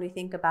mirror when we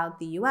think about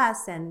the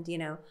US and,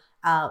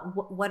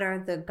 what are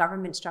the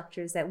government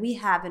structures that we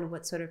have and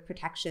what sort of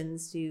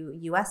protections do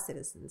US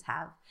citizens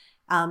have?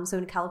 So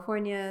in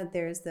California,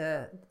 there's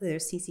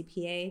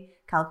CCPA,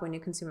 California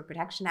Consumer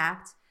Protection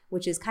Act,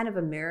 which is kind of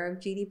a mirror of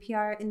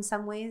GDPR in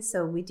some ways.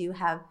 So we do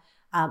have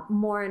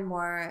more and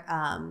more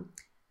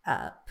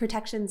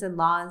protections and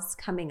laws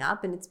coming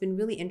up. And it's been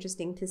really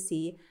interesting to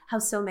see how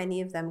so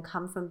many of them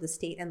come from the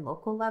state and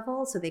local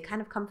level. So they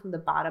kind of come from the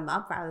bottom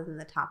up rather than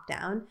the top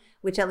down,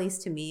 which at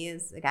least to me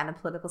is, again, a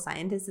political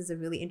scientist, is a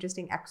really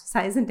interesting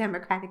exercise in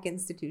democratic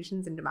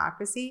institutions and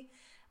democracy.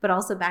 But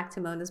also back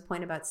to Mona's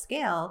point about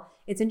scale,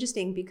 it's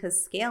interesting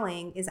because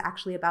scaling is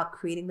actually about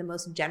creating the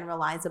most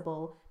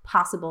generalizable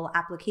possible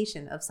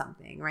application of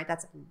something, right?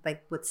 That's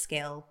like what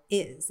scale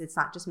is. It's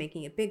not just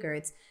making it bigger.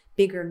 It's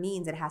bigger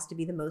means it has to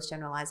be the most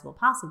generalizable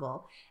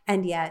possible.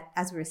 And yet,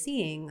 as we're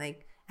seeing,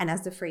 like, and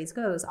as the phrase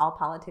goes, all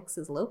politics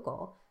is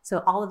local.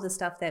 So all of the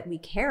stuff that we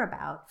care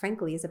about,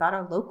 frankly, is about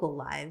our local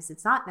lives.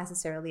 It's not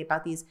necessarily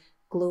about these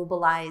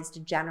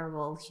globalized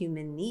general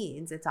human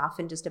needs. It's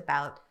often just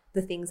about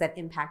the things that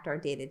impact our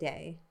day to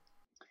day.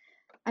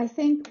 I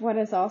think what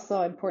is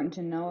also important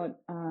to note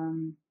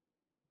on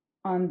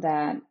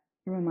that,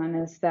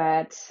 Rumman, is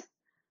that,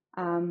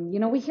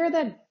 we hear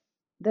that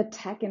the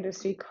tech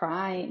industry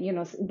crying,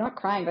 not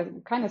crying,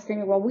 but kind of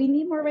screaming, well, we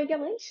need more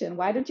regulation.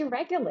 Why don't you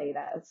regulate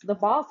us? The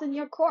ball's in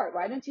your court.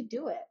 Why don't you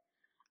do it?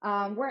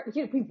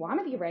 We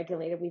want to be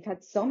regulated. We've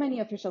had so many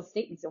official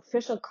statements,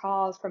 official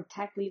calls from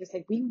tech leaders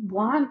saying, we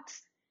want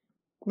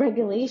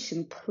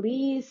regulation.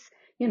 Please,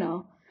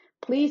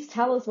 please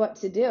tell us what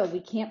to do.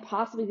 We can't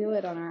possibly do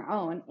it on our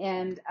own.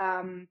 And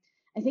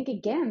I think,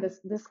 again,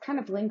 this kind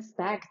of links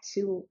back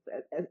to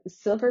a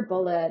silver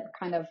bullet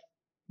kind of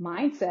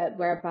mindset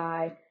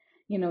whereby,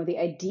 the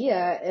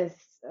idea is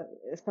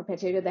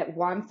perpetuated that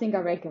one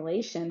single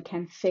regulation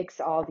can fix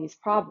all these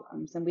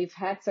problems. And we've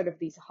had sort of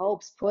these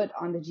hopes put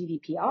on the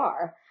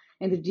GDPR,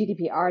 and the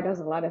GDPR does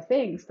a lot of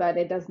things, but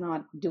it does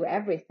not do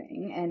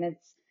everything. And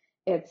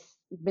it's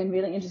been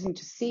really interesting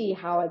to see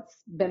how it's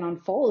been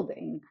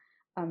unfolding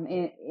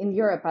in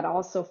Europe, but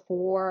also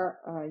for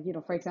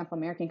example,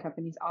 American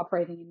companies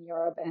operating in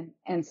Europe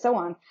and so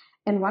on.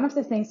 And one of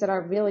the things that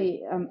are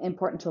really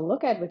important to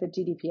look at with the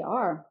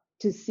GDPR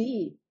to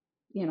see,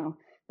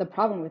 the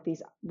problem with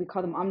these, we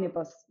call them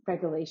omnibus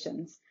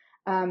regulations,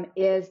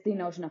 is the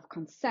notion of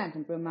consent.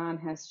 And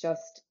Rumman has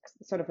just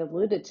sort of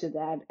alluded to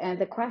that. And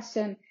the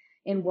question,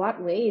 in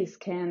what ways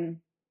can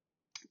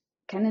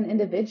an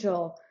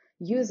individual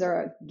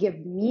user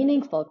give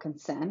meaningful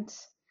consent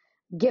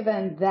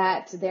given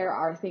that there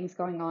are things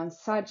going on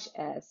such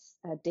as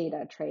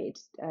data trade,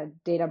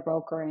 data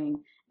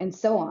brokering, and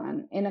so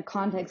on, in a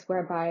context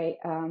whereby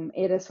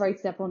it is, for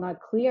example,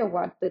 not clear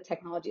what the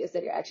technology is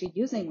that you're actually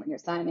using when you're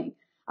signing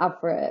up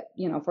for it,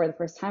 for the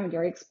first time and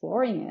you're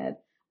exploring it,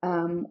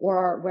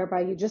 or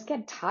whereby you just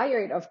get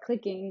tired of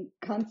clicking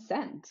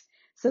consent.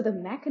 So the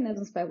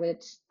mechanisms by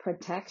which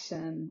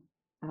protection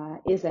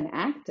is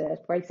enacted,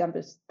 for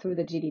example, through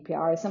the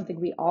GDPR, is something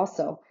we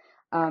also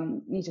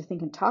need to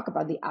think and talk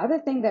about. The other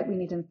thing that we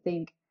need to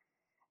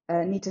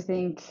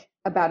think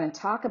about and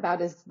talk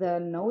about is the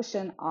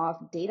notion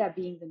of data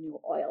being the new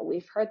oil.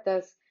 We've heard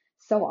this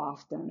so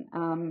often,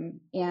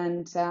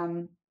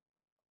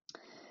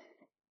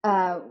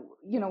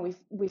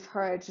 we've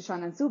heard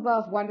Shoshana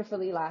Zuboff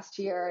wonderfully last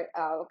year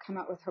come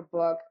out with her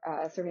book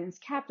Surveillance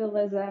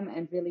Capitalism,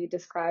 and really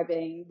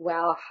describing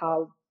well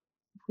how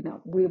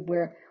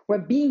we're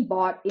being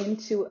bought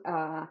into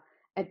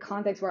a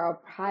context where our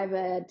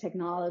private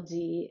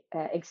technology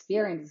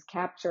experience is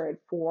captured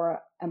for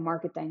a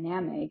market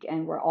dynamic,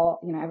 and we're all,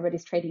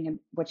 everybody's trading in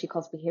what she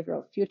calls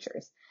behavioral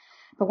futures.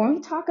 But when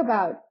we talk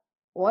about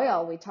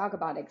oil, we talk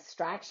about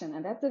extraction,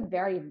 and that's a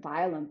very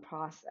violent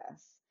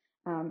process.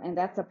 And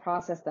that's a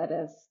process that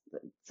is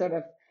sort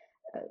of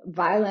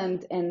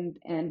violent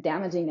and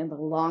damaging in the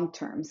long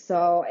term.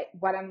 So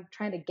what I'm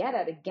trying to get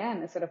at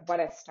again is sort of what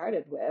I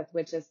started with,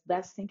 which is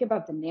let's think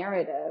about the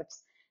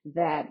narratives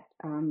that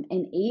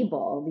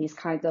enable these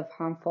kinds of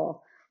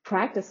harmful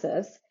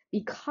practices,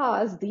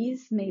 because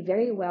these may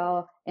very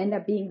well end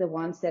up being the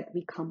ones that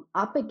we come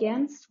up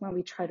against when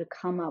we try to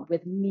come up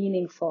with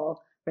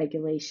meaningful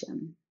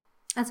regulation.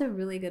 That's a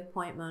really good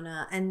point,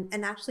 Mona.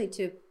 And actually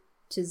to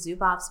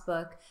Zuboff's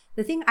book,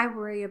 the thing I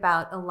worry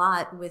about a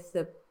lot with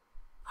the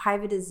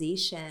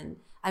privatization,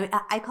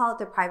 I call it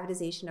the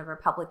privatization of our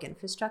public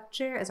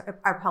infrastructure, as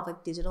our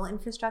public digital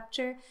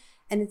infrastructure.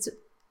 And it's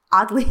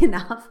oddly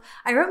enough,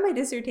 I wrote my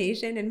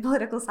dissertation in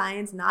political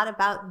science, not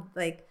about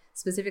like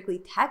specifically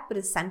tech, but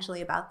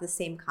essentially about the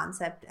same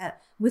concept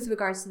with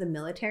regards to the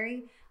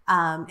military,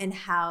 and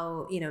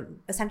how,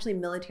 essentially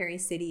military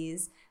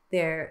cities,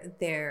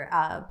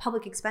 their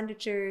public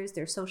expenditures,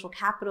 their social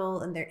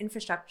capital, and their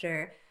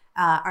infrastructure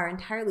are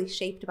entirely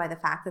shaped by the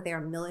fact that they are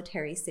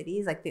military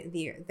cities. Like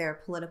their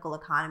political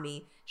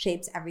economy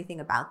shapes everything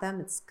about them.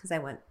 It's because I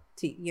went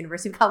to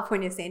University of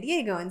California, San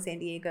Diego, and San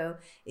Diego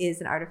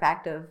is an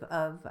artifact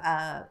of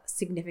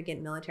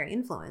significant military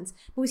influence.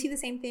 But we see the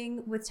same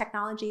thing with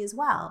technology as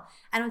well.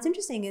 And what's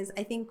interesting is,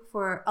 I think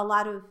for a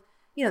lot of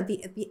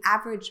the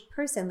average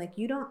person, like,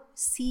 you don't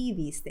see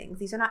these things.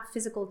 These are not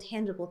physical,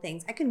 tangible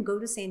things. I can go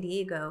to San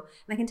Diego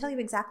and I can tell you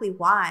exactly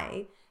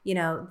why,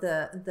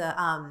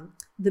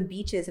 the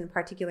beaches in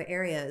particular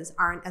areas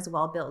aren't as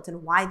well built,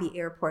 and why the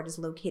airport is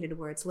located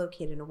where it's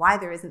located, and why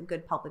there isn't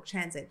good public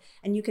transit.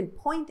 And you can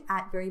point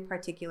at very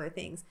particular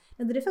things.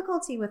 And the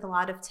difficulty with a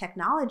lot of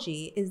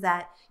technology is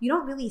that you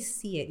don't really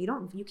see it.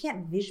 You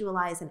can't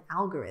visualize an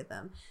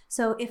algorithm.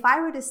 So if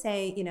I were to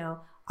say,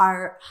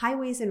 our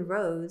highways and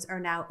roads are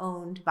now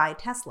owned by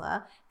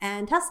Tesla,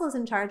 and Tesla's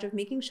in charge of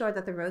making sure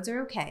that the roads are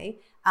okay.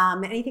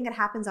 Anything that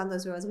happens on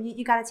those roads,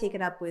 you got to take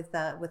it up with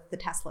the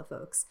Tesla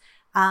folks.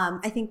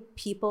 I think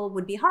people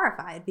would be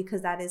horrified,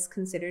 because that is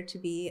considered to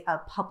be a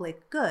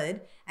public good,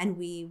 and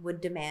we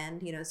would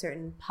demand,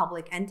 certain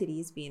public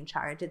entities be in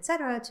charge, et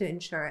cetera, to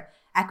ensure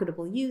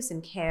equitable use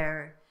and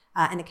care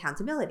and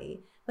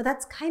accountability. But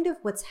that's kind of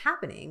what's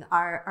happening.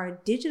 Our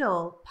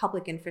digital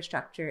public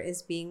infrastructure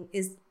is being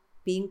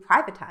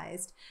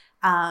privatized.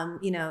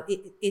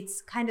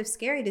 It's kind of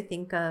scary to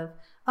think of,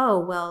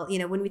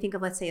 when we think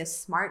of, let's say, a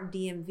smart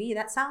DMV,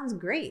 that sounds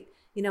great.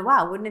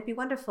 Wow, wouldn't it be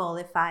wonderful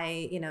if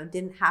I,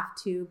 didn't have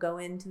to go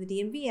into the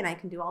DMV and I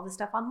can do all this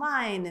stuff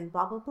online and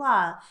blah, blah,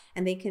 blah.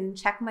 And they can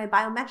check my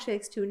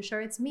biometrics to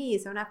ensure it's me,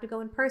 so I don't have to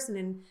go in person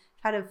and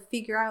try to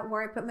figure out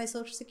where I put my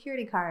social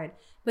security card.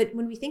 But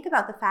when we think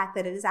about the fact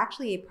that it is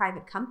actually a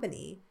private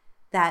company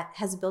that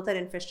has built that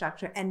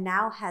infrastructure and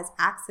now has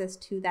access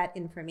to that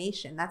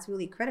information, that's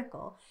really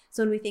critical.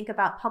 So when we think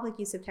about public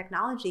use of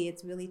technology,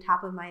 it's really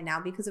top of mind now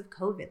because of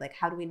COVID. Like,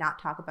 how do we not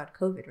talk about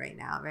COVID right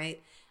now,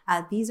 right?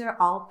 These are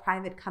all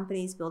private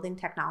companies building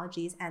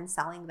technologies and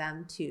selling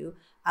them to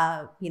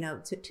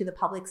the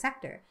public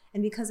sector.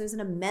 And because there's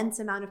an immense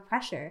amount of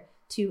pressure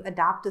to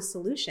adopt a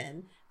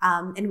solution,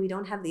 and we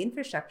don't have the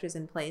infrastructures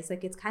in place,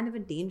 like, it's kind of a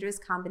dangerous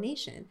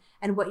combination.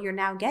 And what you're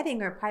now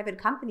getting are private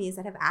companies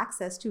that have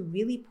access to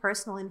really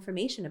personal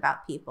information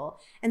about people.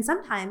 And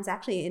sometimes,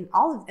 actually, in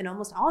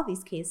almost all of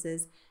these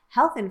cases,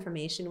 health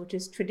information, which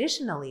is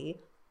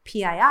traditionally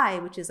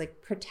PII, which is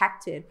like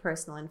protected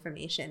personal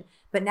information.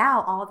 But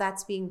now all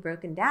that's being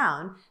broken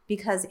down,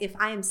 because if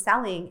I am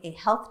selling a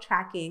health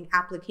tracking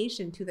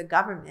application to the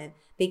government,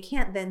 they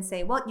can't then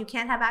say, well, you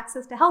can't have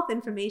access to health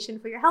information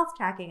for your health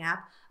tracking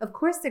app. Of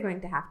course, they're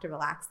going to have to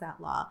relax that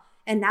law.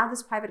 And now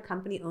this private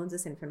company owns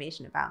this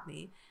information about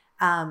me.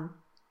 And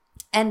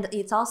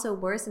it's also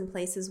worse in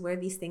places where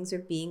these things are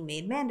being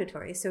made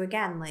mandatory. So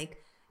again,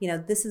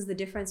 this is the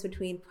difference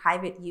between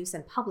private use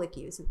and public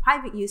use. In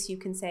private use, you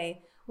can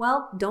say,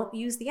 well, don't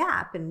use the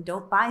app and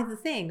don't buy the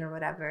thing or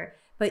whatever.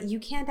 But you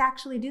can't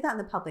actually do that in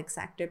the public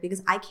sector,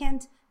 because I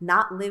can't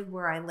not live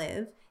where I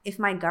live. If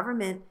my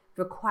government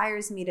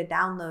requires me to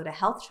download a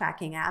health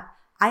tracking app,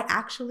 I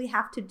actually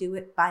have to do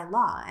it by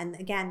law. And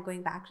again,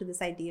 going back to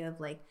this idea of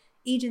like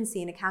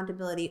agency and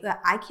accountability,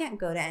 I can't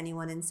go to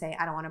anyone and say,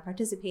 I don't want to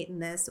participate in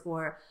this,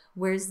 or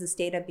where's this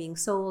data being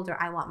sold,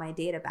 or I want my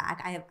data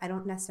back. I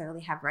don't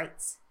necessarily have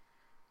rights.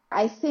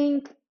 I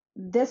think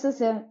this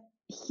is a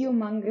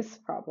humongous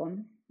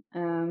problem.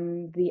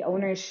 The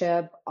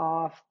ownership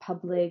of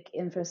public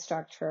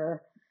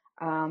infrastructure,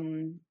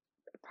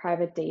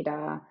 private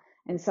data,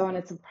 and so on.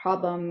 It's a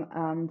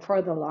problem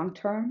for the long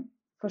term,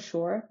 for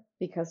sure,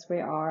 because we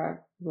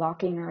are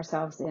locking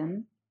ourselves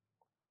in.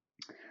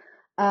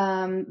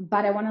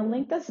 But I want to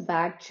link this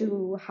back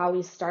to how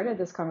we started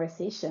this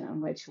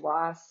conversation, which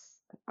was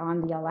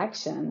on the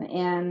election.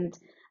 And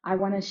I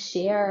want to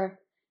share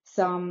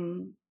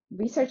some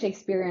research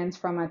experience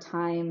from a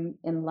time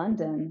in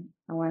London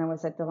when I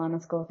was at the London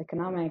School of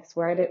Economics,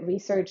 where I did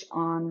research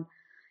on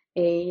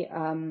a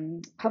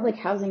public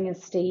housing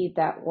estate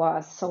that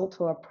was sold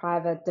to a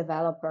private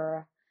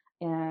developer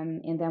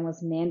and then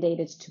was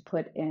mandated to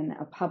put in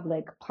a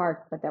public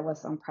park, but that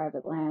was on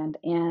private land.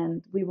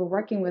 And we were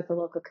working with the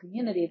local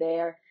community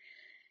there.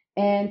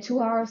 And to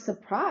our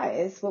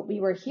surprise, what we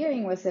were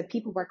hearing was that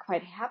people were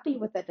quite happy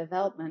with the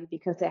development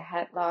because they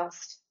had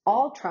lost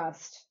all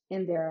trust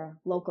in their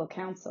local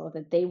council,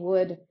 that they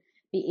would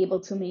be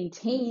able to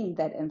maintain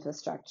that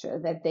infrastructure,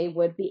 that they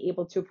would be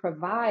able to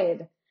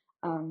provide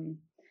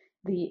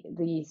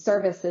the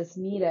services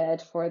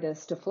needed for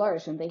this to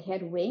flourish. And they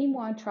had way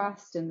more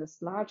trust in this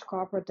large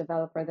corporate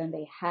developer than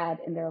they had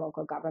in their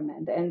local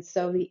government. And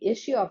so the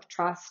issue of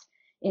trust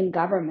in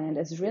government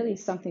is really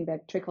something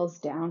that trickles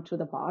down to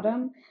the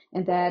bottom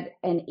and that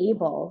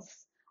enables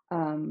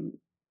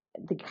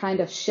the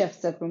kind of shifts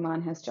that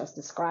Rumman has just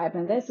described.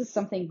 And this is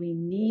something we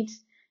need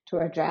to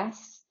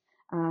address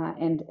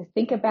and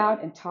think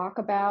about and talk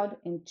about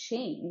and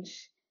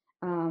change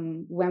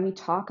when we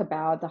talk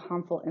about the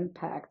harmful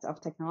impacts of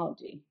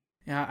technology.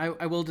 Yeah,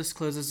 I will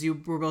disclose, as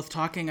you were both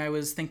talking, I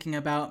was thinking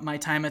about my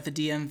time at the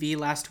DMV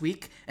last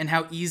week and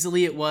how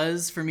easy it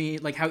was for me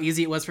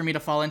to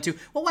fall into,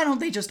 well, why don't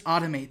they just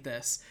automate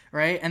this,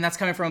 right? And that's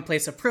coming from a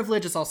place of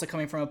privilege. It's also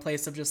coming from a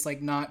place of just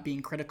like not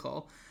being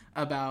critical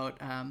about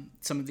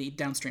some of the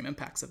downstream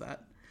impacts of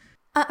that.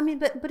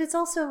 But it's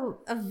also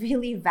a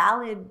really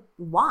valid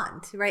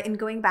want, right? And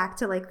going back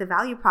to like the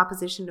value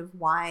proposition of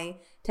why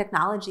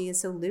technology is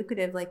so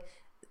lucrative, like,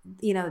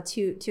 you know,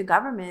 to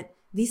government,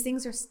 these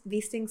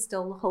things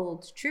still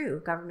hold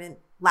true. Government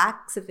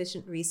lacks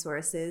sufficient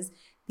resources.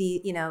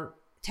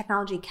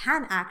 Technology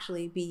can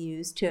actually be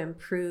used to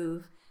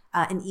improve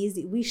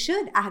we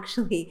should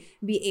actually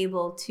be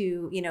able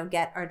to,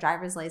 get our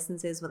driver's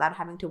licenses without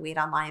having to wait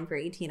online for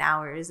 18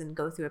 hours and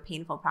go through a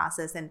painful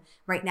process, and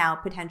right now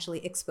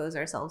potentially expose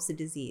ourselves to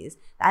disease.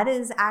 That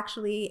is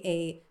actually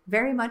a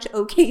very much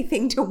okay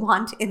thing to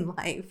want in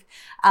life.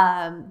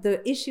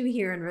 The issue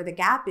here and where the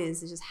gap is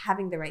just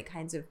having the right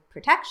kinds of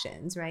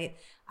protections, right?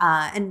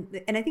 And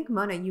I think,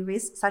 Mona, you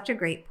raised such a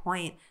great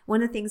point.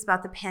 One of the things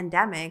about the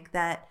pandemic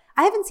that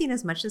I haven't seen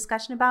as much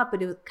discussion about,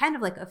 but it was kind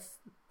of like a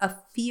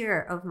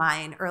fear of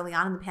mine early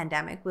on in the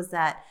pandemic, was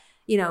that,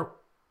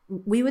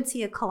 we would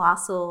see a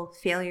colossal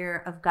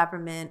failure of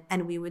government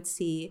and we would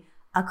see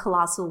a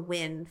colossal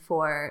win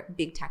for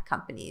big tech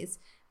companies,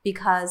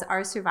 because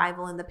our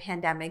survival in the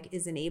pandemic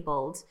is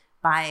enabled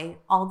by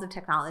all the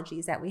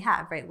technologies that we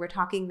have, right? We're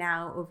talking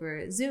now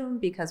over Zoom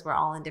because we're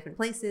all in different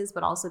places,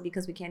 but also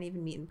because we can't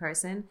even meet in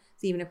person.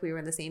 So even if we were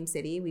in the same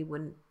city, we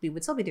would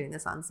still be doing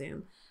this on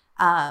Zoom.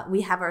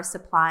 We have our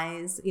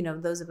supplies,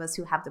 those of us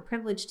who have the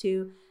privilege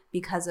to,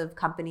 because of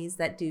companies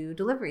that do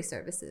delivery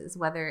services,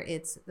 whether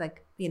it's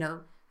like,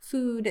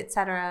 food, et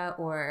cetera,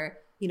 or,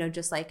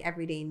 just like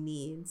everyday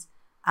needs.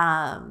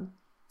 So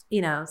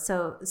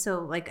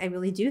like, I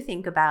really do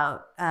think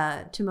about,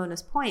 to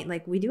Mona's point,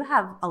 like we do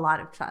have a lot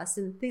of trust.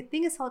 And the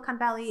thing is, Silicon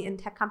Valley and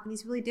tech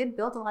companies really did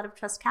build a lot of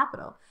trust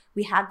capital.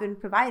 We have been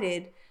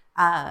provided,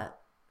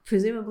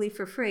 presumably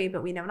for free,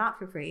 but we know not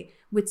for free,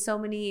 with so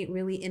many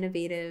really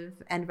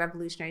innovative and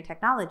revolutionary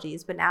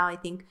technologies. But now I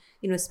think,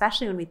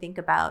 especially when we think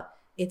about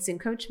its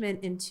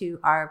encroachment into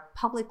our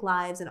public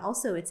lives and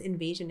also its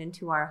invasion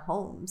into our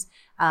homes.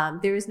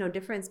 There is no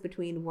difference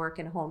between work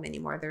and home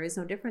anymore. There is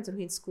no difference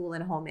between school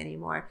and home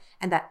anymore.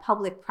 And that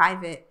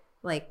public-private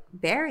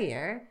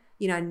barrier,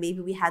 and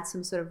maybe we had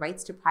some sort of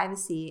rights to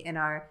privacy in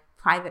our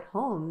private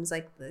homes,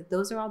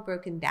 those are all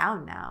broken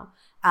down now.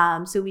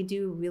 So we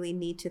do really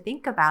need to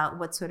think about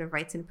what sort of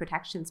rights and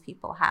protections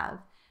people have.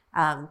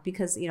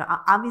 Because,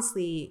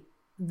 obviously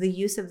the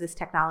use of this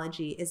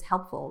technology is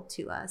helpful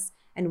to us,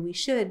 and we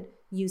should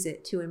use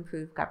it to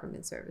improve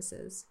government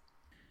services.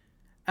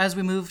 As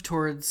we move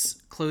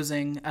towards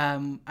closing,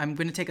 I'm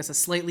going to take us a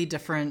slightly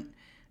different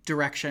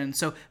direction.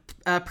 So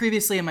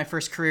previously in my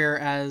first career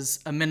as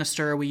a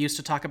minister, we used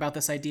to talk about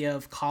this idea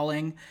of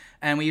calling,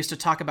 and we used to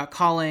talk about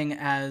calling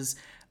as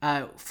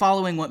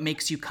following what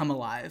makes you come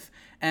alive.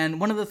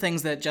 And one of the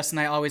things that Jess and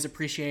I always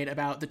appreciate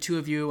about the two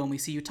of you when we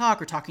see you talk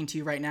or talking to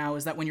you right now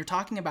is that when you're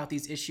talking about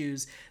these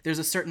issues, there's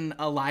a certain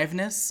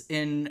aliveness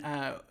in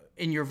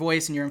your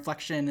voice and your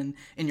inflection and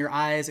in your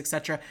eyes,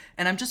 etc.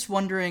 And I'm just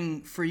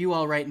wondering for you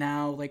all right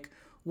now, like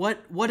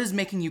what is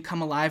making you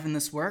come alive in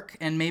this work,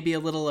 and maybe a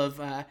little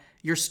of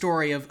your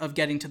story of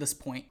getting to this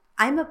point.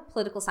 I'm a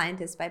political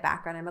scientist by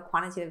background. I'm a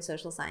quantitative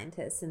social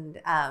scientist.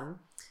 And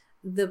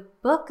the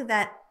book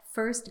that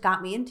first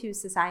got me into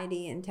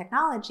society and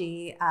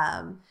technology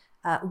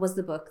was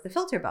the book, The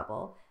Filter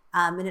Bubble.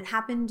 And it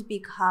happened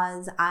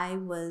because I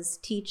was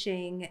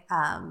teaching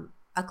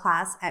a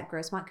class at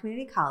Grossmont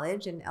Community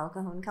College in El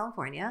Cajon,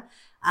 California.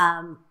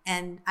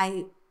 And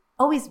I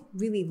always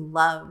really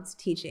loved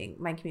teaching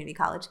my community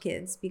college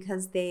kids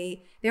because they're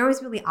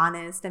always really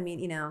honest. I mean,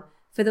 you know,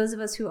 for those of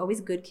us who are always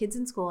good kids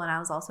in school, and I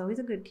was also always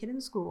a good kid in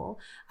school,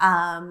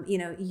 you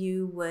know,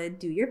 you would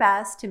do your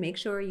best to make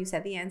sure you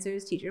said the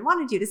answers teacher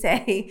wanted you to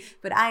say.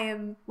 But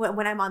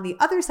when I'm on the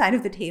other side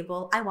of the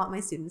table, I want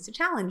my students to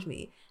challenge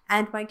me.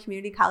 And my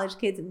community college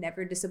kids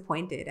never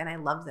disappointed, and I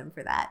love them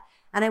for that.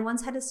 And I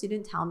once had a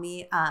student tell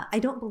me, I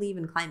don't believe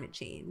in climate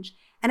change.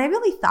 And I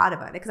really thought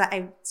about it because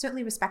I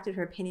certainly respected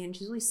her opinion.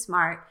 She's really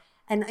smart.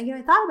 And, you know,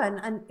 I thought about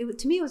it, and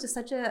to me, it was just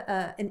such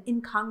an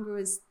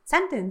incongruous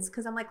sentence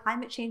because I'm like,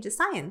 climate change is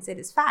science. It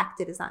is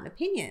fact. It is not an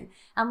opinion.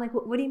 I'm like,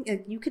 what do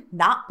you, you could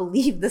not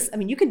believe this. I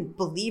mean, you can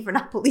believe or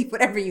not believe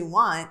whatever you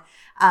want.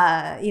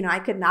 You know, I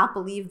could not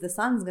believe the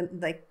sun's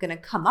gonna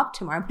come up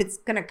tomorrow, but it's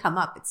going to come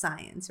up. It's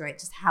science, right?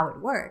 Just how it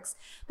works.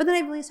 But then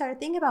I really started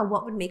thinking about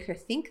what would make her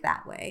think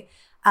that way.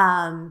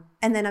 And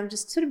then I'm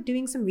just sort of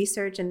doing some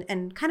research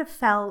and kind of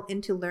fell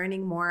into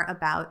learning more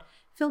about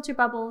filter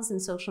bubbles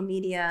and social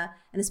media.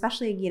 And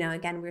especially, you know,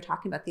 again, we were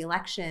talking about the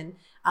election.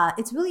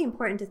 It's really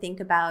important to think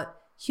about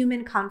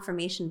human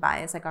confirmation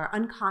bias, like our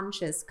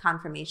unconscious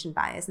confirmation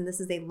bias. And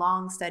this is a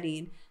long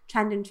studied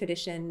trend and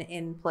tradition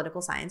in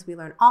political science. We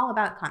learn all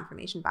about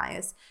confirmation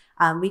bias.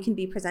 We can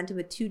be presented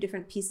with two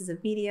different pieces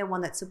of media,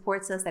 one that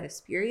supports us, that is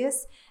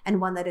spurious,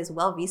 and one that is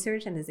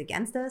well-researched and is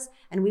against us.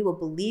 And we will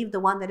believe the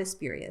one that is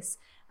spurious.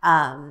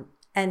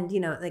 And, you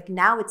know, like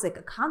now it's like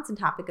a constant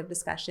topic of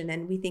discussion,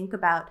 and we think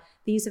about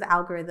the use of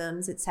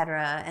algorithms, et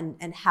cetera,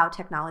 and how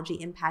technology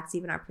impacts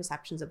even our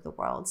perceptions of the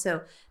world.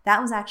 So that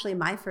was actually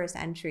my first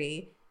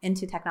entry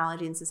into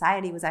technology and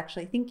society, was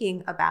actually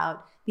thinking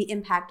about the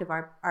impact of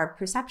our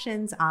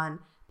perceptions on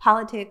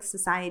politics,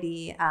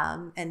 society,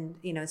 and,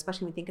 you know,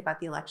 especially when we think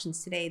about the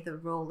elections today, the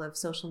role of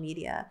social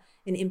media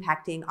in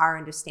impacting our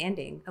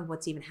understanding of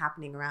what's even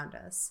happening around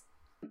us.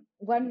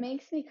 What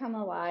makes me come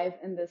alive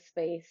in this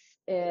space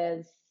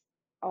is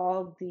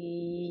all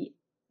the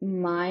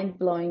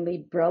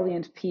mind-blowingly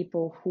brilliant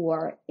people who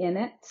are in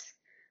it,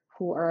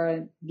 who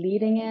are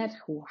leading it,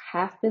 who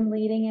have been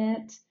leading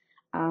it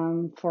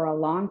for a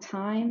long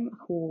time,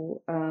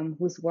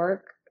 whose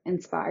work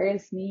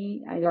inspires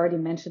me. I already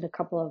mentioned a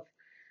couple of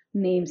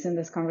names in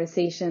this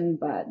conversation,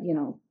 but, you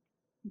know,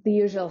 the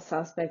usual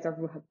suspects are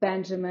Ruha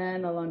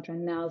Benjamin, Alondra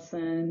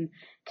Nelson,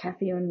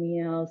 Kathy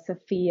O'Neill,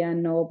 Sophia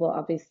Noble,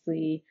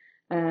 obviously,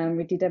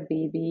 Ridita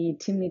Baby,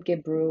 Timnit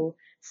Gebru,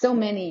 so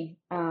many.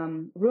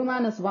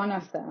 Rumman is one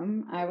of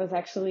them. I was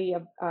actually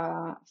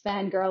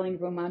fangirling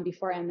Rumman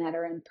before I met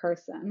her in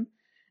person.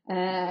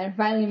 I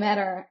finally met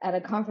her at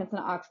a conference in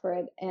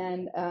Oxford,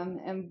 and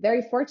am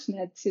very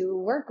fortunate to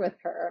work with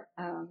her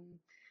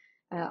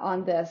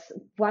on this.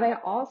 What I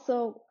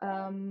also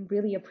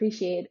really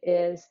appreciate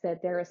is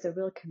that there is a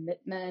real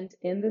commitment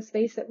in the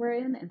space that we're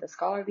in the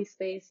scholarly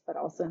space, but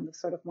also in the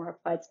sort of more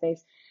applied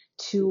space,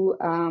 to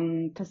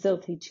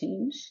facilitate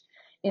change.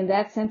 In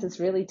that sense, it's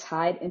really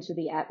tied into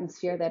the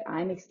atmosphere that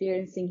I'm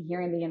experiencing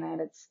here in the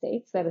United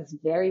States that is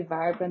very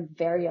vibrant,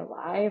 very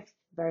alive,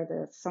 where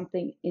there's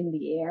something in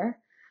the air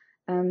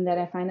that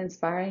I find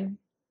inspiring.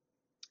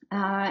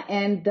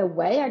 And the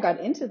way I got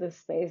into this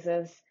space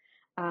is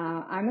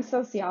I'm a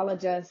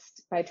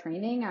sociologist by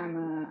training.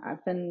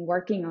 I've been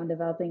working on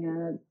developing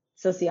a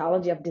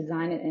sociology of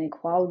design and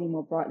inequality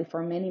more broadly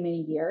for many,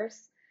 many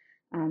years.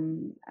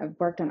 I've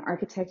worked on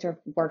architecture,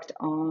 I've worked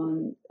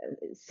on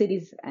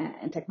cities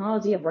and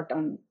technology, I've worked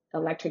on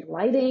electric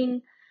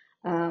lighting,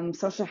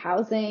 social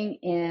housing,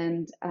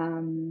 and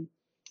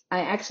I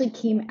actually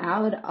came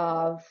out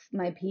of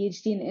my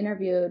PhD and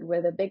interviewed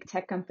with a big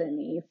tech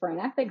company for an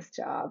ethics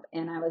job,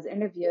 and I was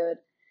interviewed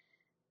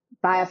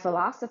by a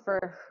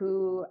philosopher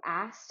who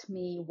asked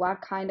me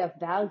what kind of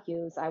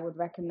values I would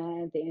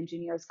recommend the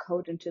engineers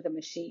code into the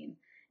machine.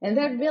 And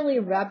that really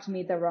rubbed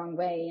me the wrong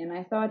way. And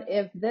I thought,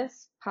 if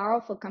this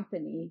powerful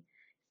company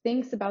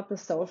thinks about the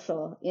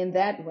social in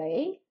that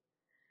way,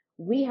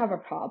 we have a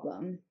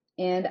problem.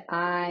 And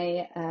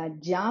I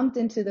jumped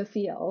into the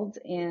field,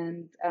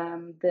 and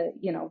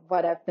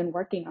what I've been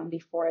working on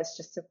before is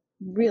just a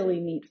really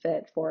neat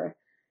fit for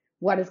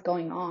what is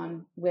going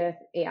on with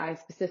AI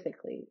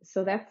specifically.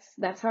 So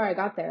that's how I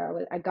got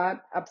there. I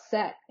got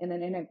upset in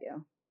an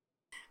interview.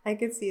 I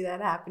could see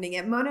that happening.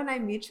 And Mona and I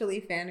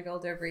mutually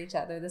fangirled over each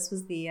other. This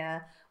was the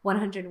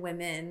 100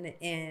 Women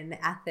in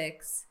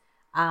Ethics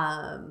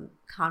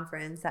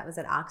conference that was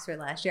at Oxford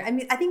last year. I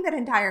mean, I think that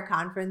entire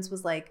conference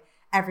was like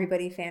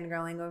everybody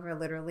fangirling over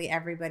literally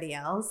everybody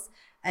else.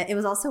 It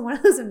was also one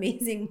of those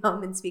amazing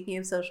moments, speaking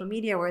of social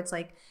media, where it's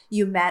like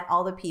you met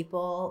all the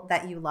people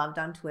that you loved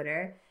on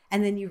Twitter,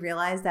 and then you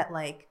realize that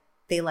like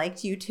they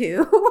liked you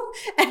too.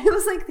 And it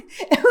was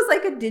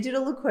like a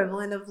digital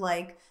equivalent of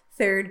like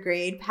third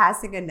grade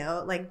passing a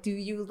note, like, do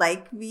you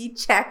like me?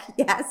 Check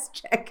yes,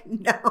 check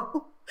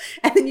no.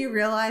 And then you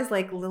realize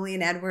like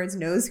Lillian Edwards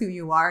knows who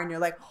you are, and you're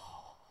like,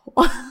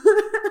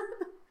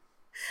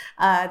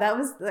 that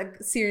was like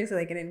seriously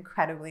like an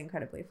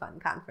incredibly fun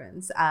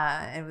conference.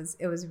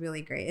 It was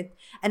really great.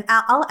 And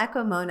I'll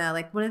echo Mona.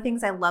 Like one of the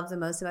things I love the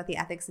most about the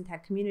ethics and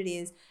tech community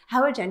is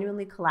how a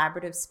genuinely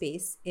collaborative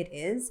space it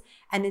is.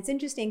 And it's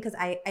interesting because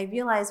I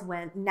realize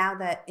now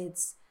that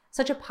it's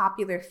such a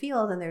popular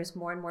field and there's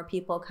more and more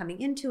people coming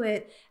into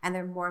it, and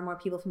there are more and more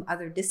people from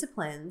other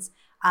disciplines.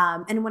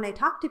 And when I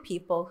talk to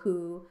people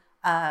who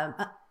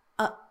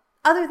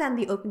other than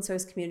the open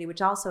source community, which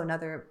is also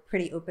another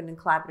pretty open and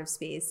collaborative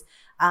space,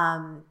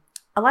 a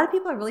lot of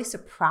people are really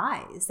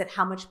surprised at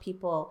how much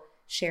people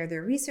share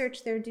their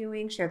research they're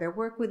doing, share their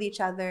work with each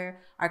other,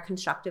 are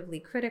constructively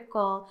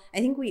critical. I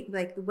think we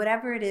like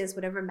whatever it is,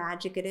 whatever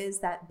magic it is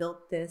that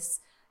built this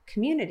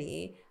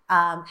community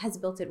has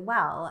built it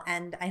well.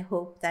 And I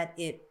hope that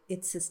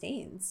it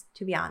sustains,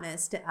 to be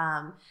honest.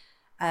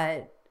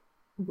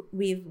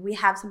 We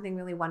have something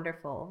really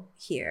wonderful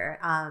here,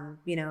 and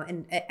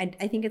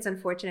I think it's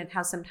unfortunate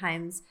how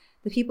sometimes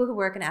the people who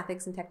work in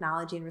ethics and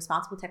technology and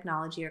responsible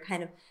technology are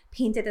kind of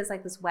painted as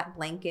like this wet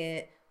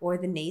blanket, or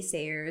the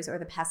naysayers or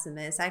the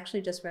pessimists. I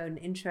actually just wrote an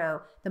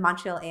intro. The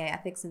Montreal AI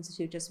Ethics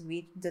Institute just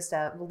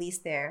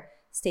released their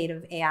State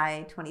of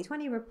AI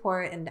 2020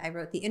 report, and I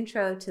wrote the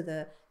intro to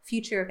the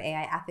Future of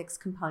AI Ethics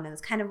component.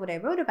 That's kind of what I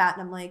wrote about.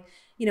 And I'm like,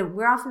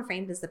 we're often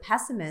framed as the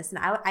pessimists,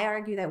 and I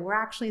argue that we're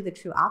actually the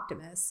true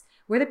optimists.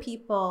 We're the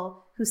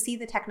people who see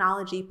the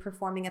technology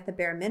performing at the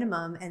bare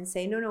minimum and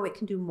say, no, it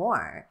can do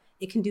more.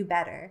 It can do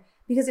better.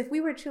 Because if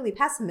we were truly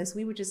pessimists,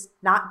 we would just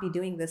not be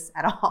doing this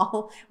at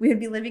all. We would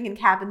be living in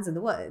cabins in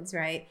the woods,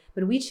 right?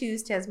 But we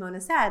choose to, as Mona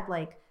said,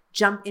 like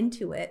jump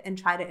into it and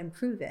try to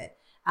improve it.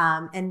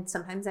 And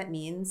sometimes that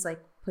means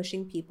like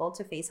pushing people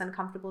to face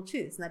uncomfortable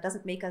truths. And that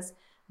doesn't make us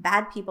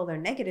bad people or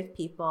negative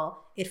people.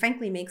 It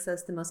frankly makes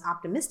us the most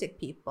optimistic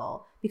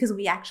people, because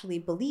we actually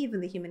believe in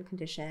the human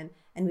condition,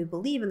 and we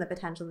believe in the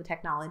potential of the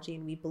technology,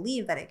 and we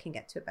believe that it can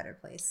get to a better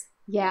place.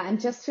 Yeah,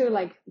 and just to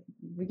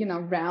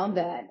round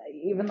that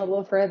even a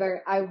little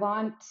further, I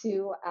want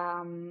to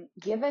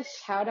give a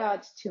shout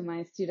out to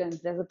my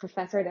students. As a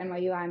professor at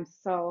NYU, I'm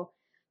so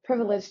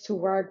privileged to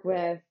work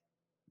with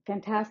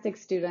fantastic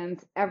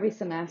students every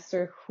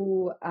semester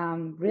who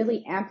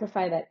really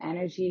amplify that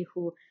energy,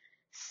 who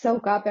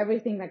soak up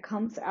everything that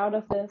comes out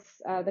of this,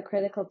 the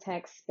critical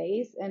tech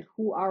space, and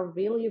who are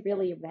really,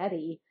 really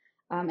ready,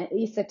 at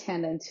least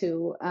attendant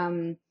to,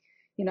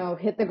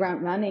 hit the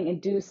ground running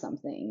and do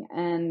something.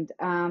 And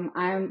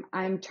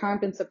I'm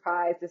charmed and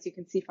surprised, as you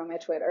can see from my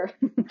Twitter,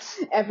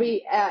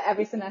 every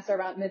semester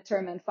around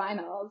midterm and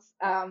finals,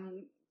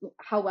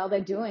 how well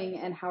they're doing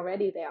and how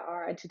ready they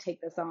are to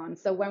take this on.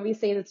 So when we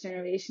say this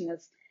generation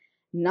is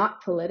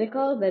not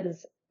political, that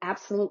is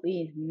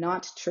absolutely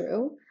not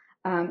true.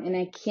 And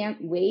I can't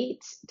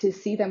wait to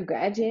see them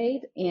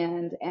graduate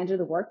and enter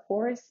the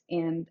workforce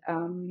and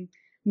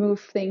move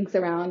things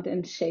around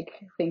and shake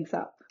things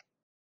up.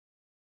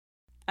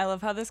 I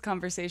love how this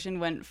conversation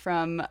went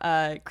from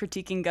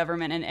critiquing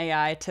government and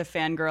AI to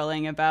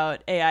fangirling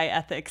about AI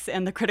ethics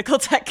and the critical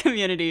tech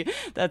community.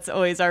 That's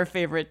always our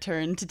favorite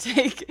turn to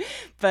take.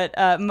 But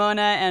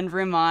Mona and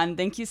Rumman,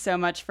 thank you so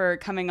much for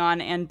coming on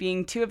and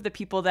being two of the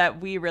people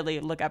that we really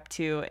look up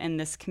to in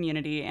this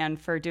community, and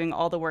for doing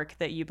all the work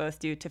that you both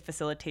do to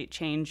facilitate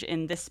change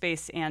in this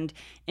space and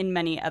in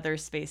many other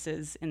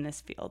spaces in this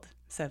field.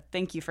 So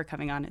thank you for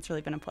coming on. It's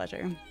really been a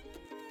pleasure.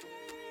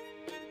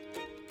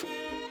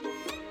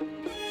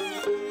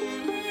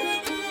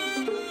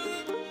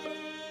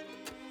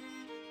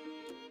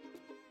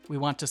 We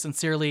want to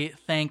sincerely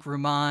thank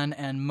Rumman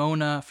and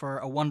Mona for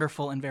a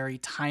wonderful and very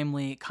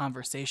timely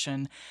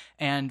conversation.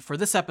 And for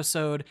this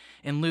episode,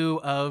 in lieu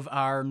of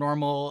our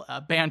normal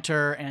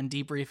banter and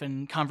debrief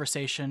and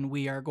conversation,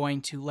 we are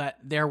going to let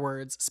their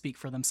words speak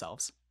for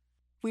themselves.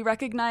 We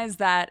recognize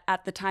that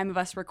at the time of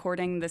us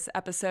recording this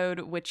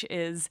episode, which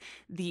is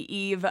the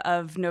eve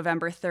of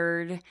November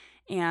 3rd,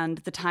 and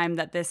the time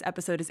that this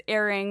episode is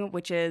airing,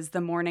 which is the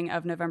morning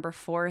of November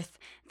 4th,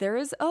 there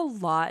is a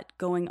lot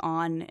going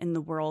on in the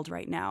world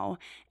right now.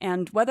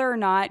 And whether or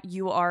not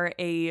you are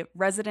a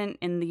resident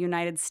in the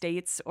United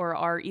States or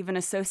are even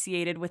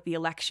associated with the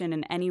election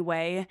in any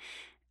way,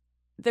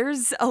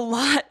 there's a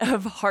lot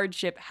of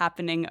hardship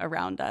happening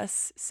around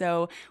us.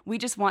 So we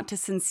just want to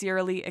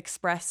sincerely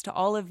express to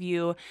all of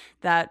you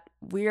that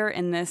we're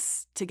in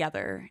this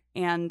together,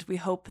 and we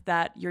hope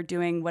that you're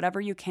doing whatever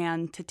you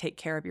can to take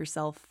care of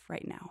yourself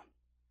right now.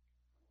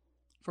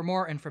 For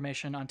more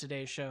information on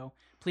today's show,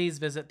 please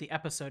visit the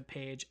episode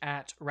page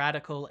at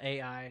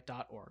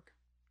radicalai.org.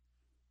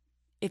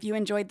 If you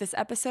enjoyed this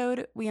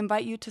episode, we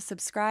invite you to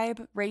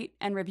subscribe, rate,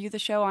 and review the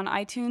show on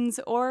iTunes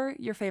or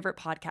your favorite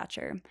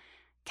podcatcher.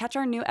 Catch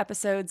our new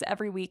episodes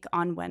every week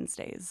on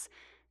Wednesdays.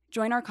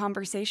 Join our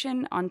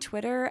conversation on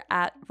Twitter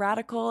at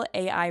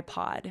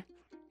RadicalAIPod.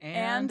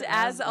 And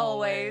as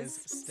always,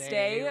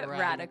 stay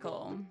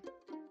radical.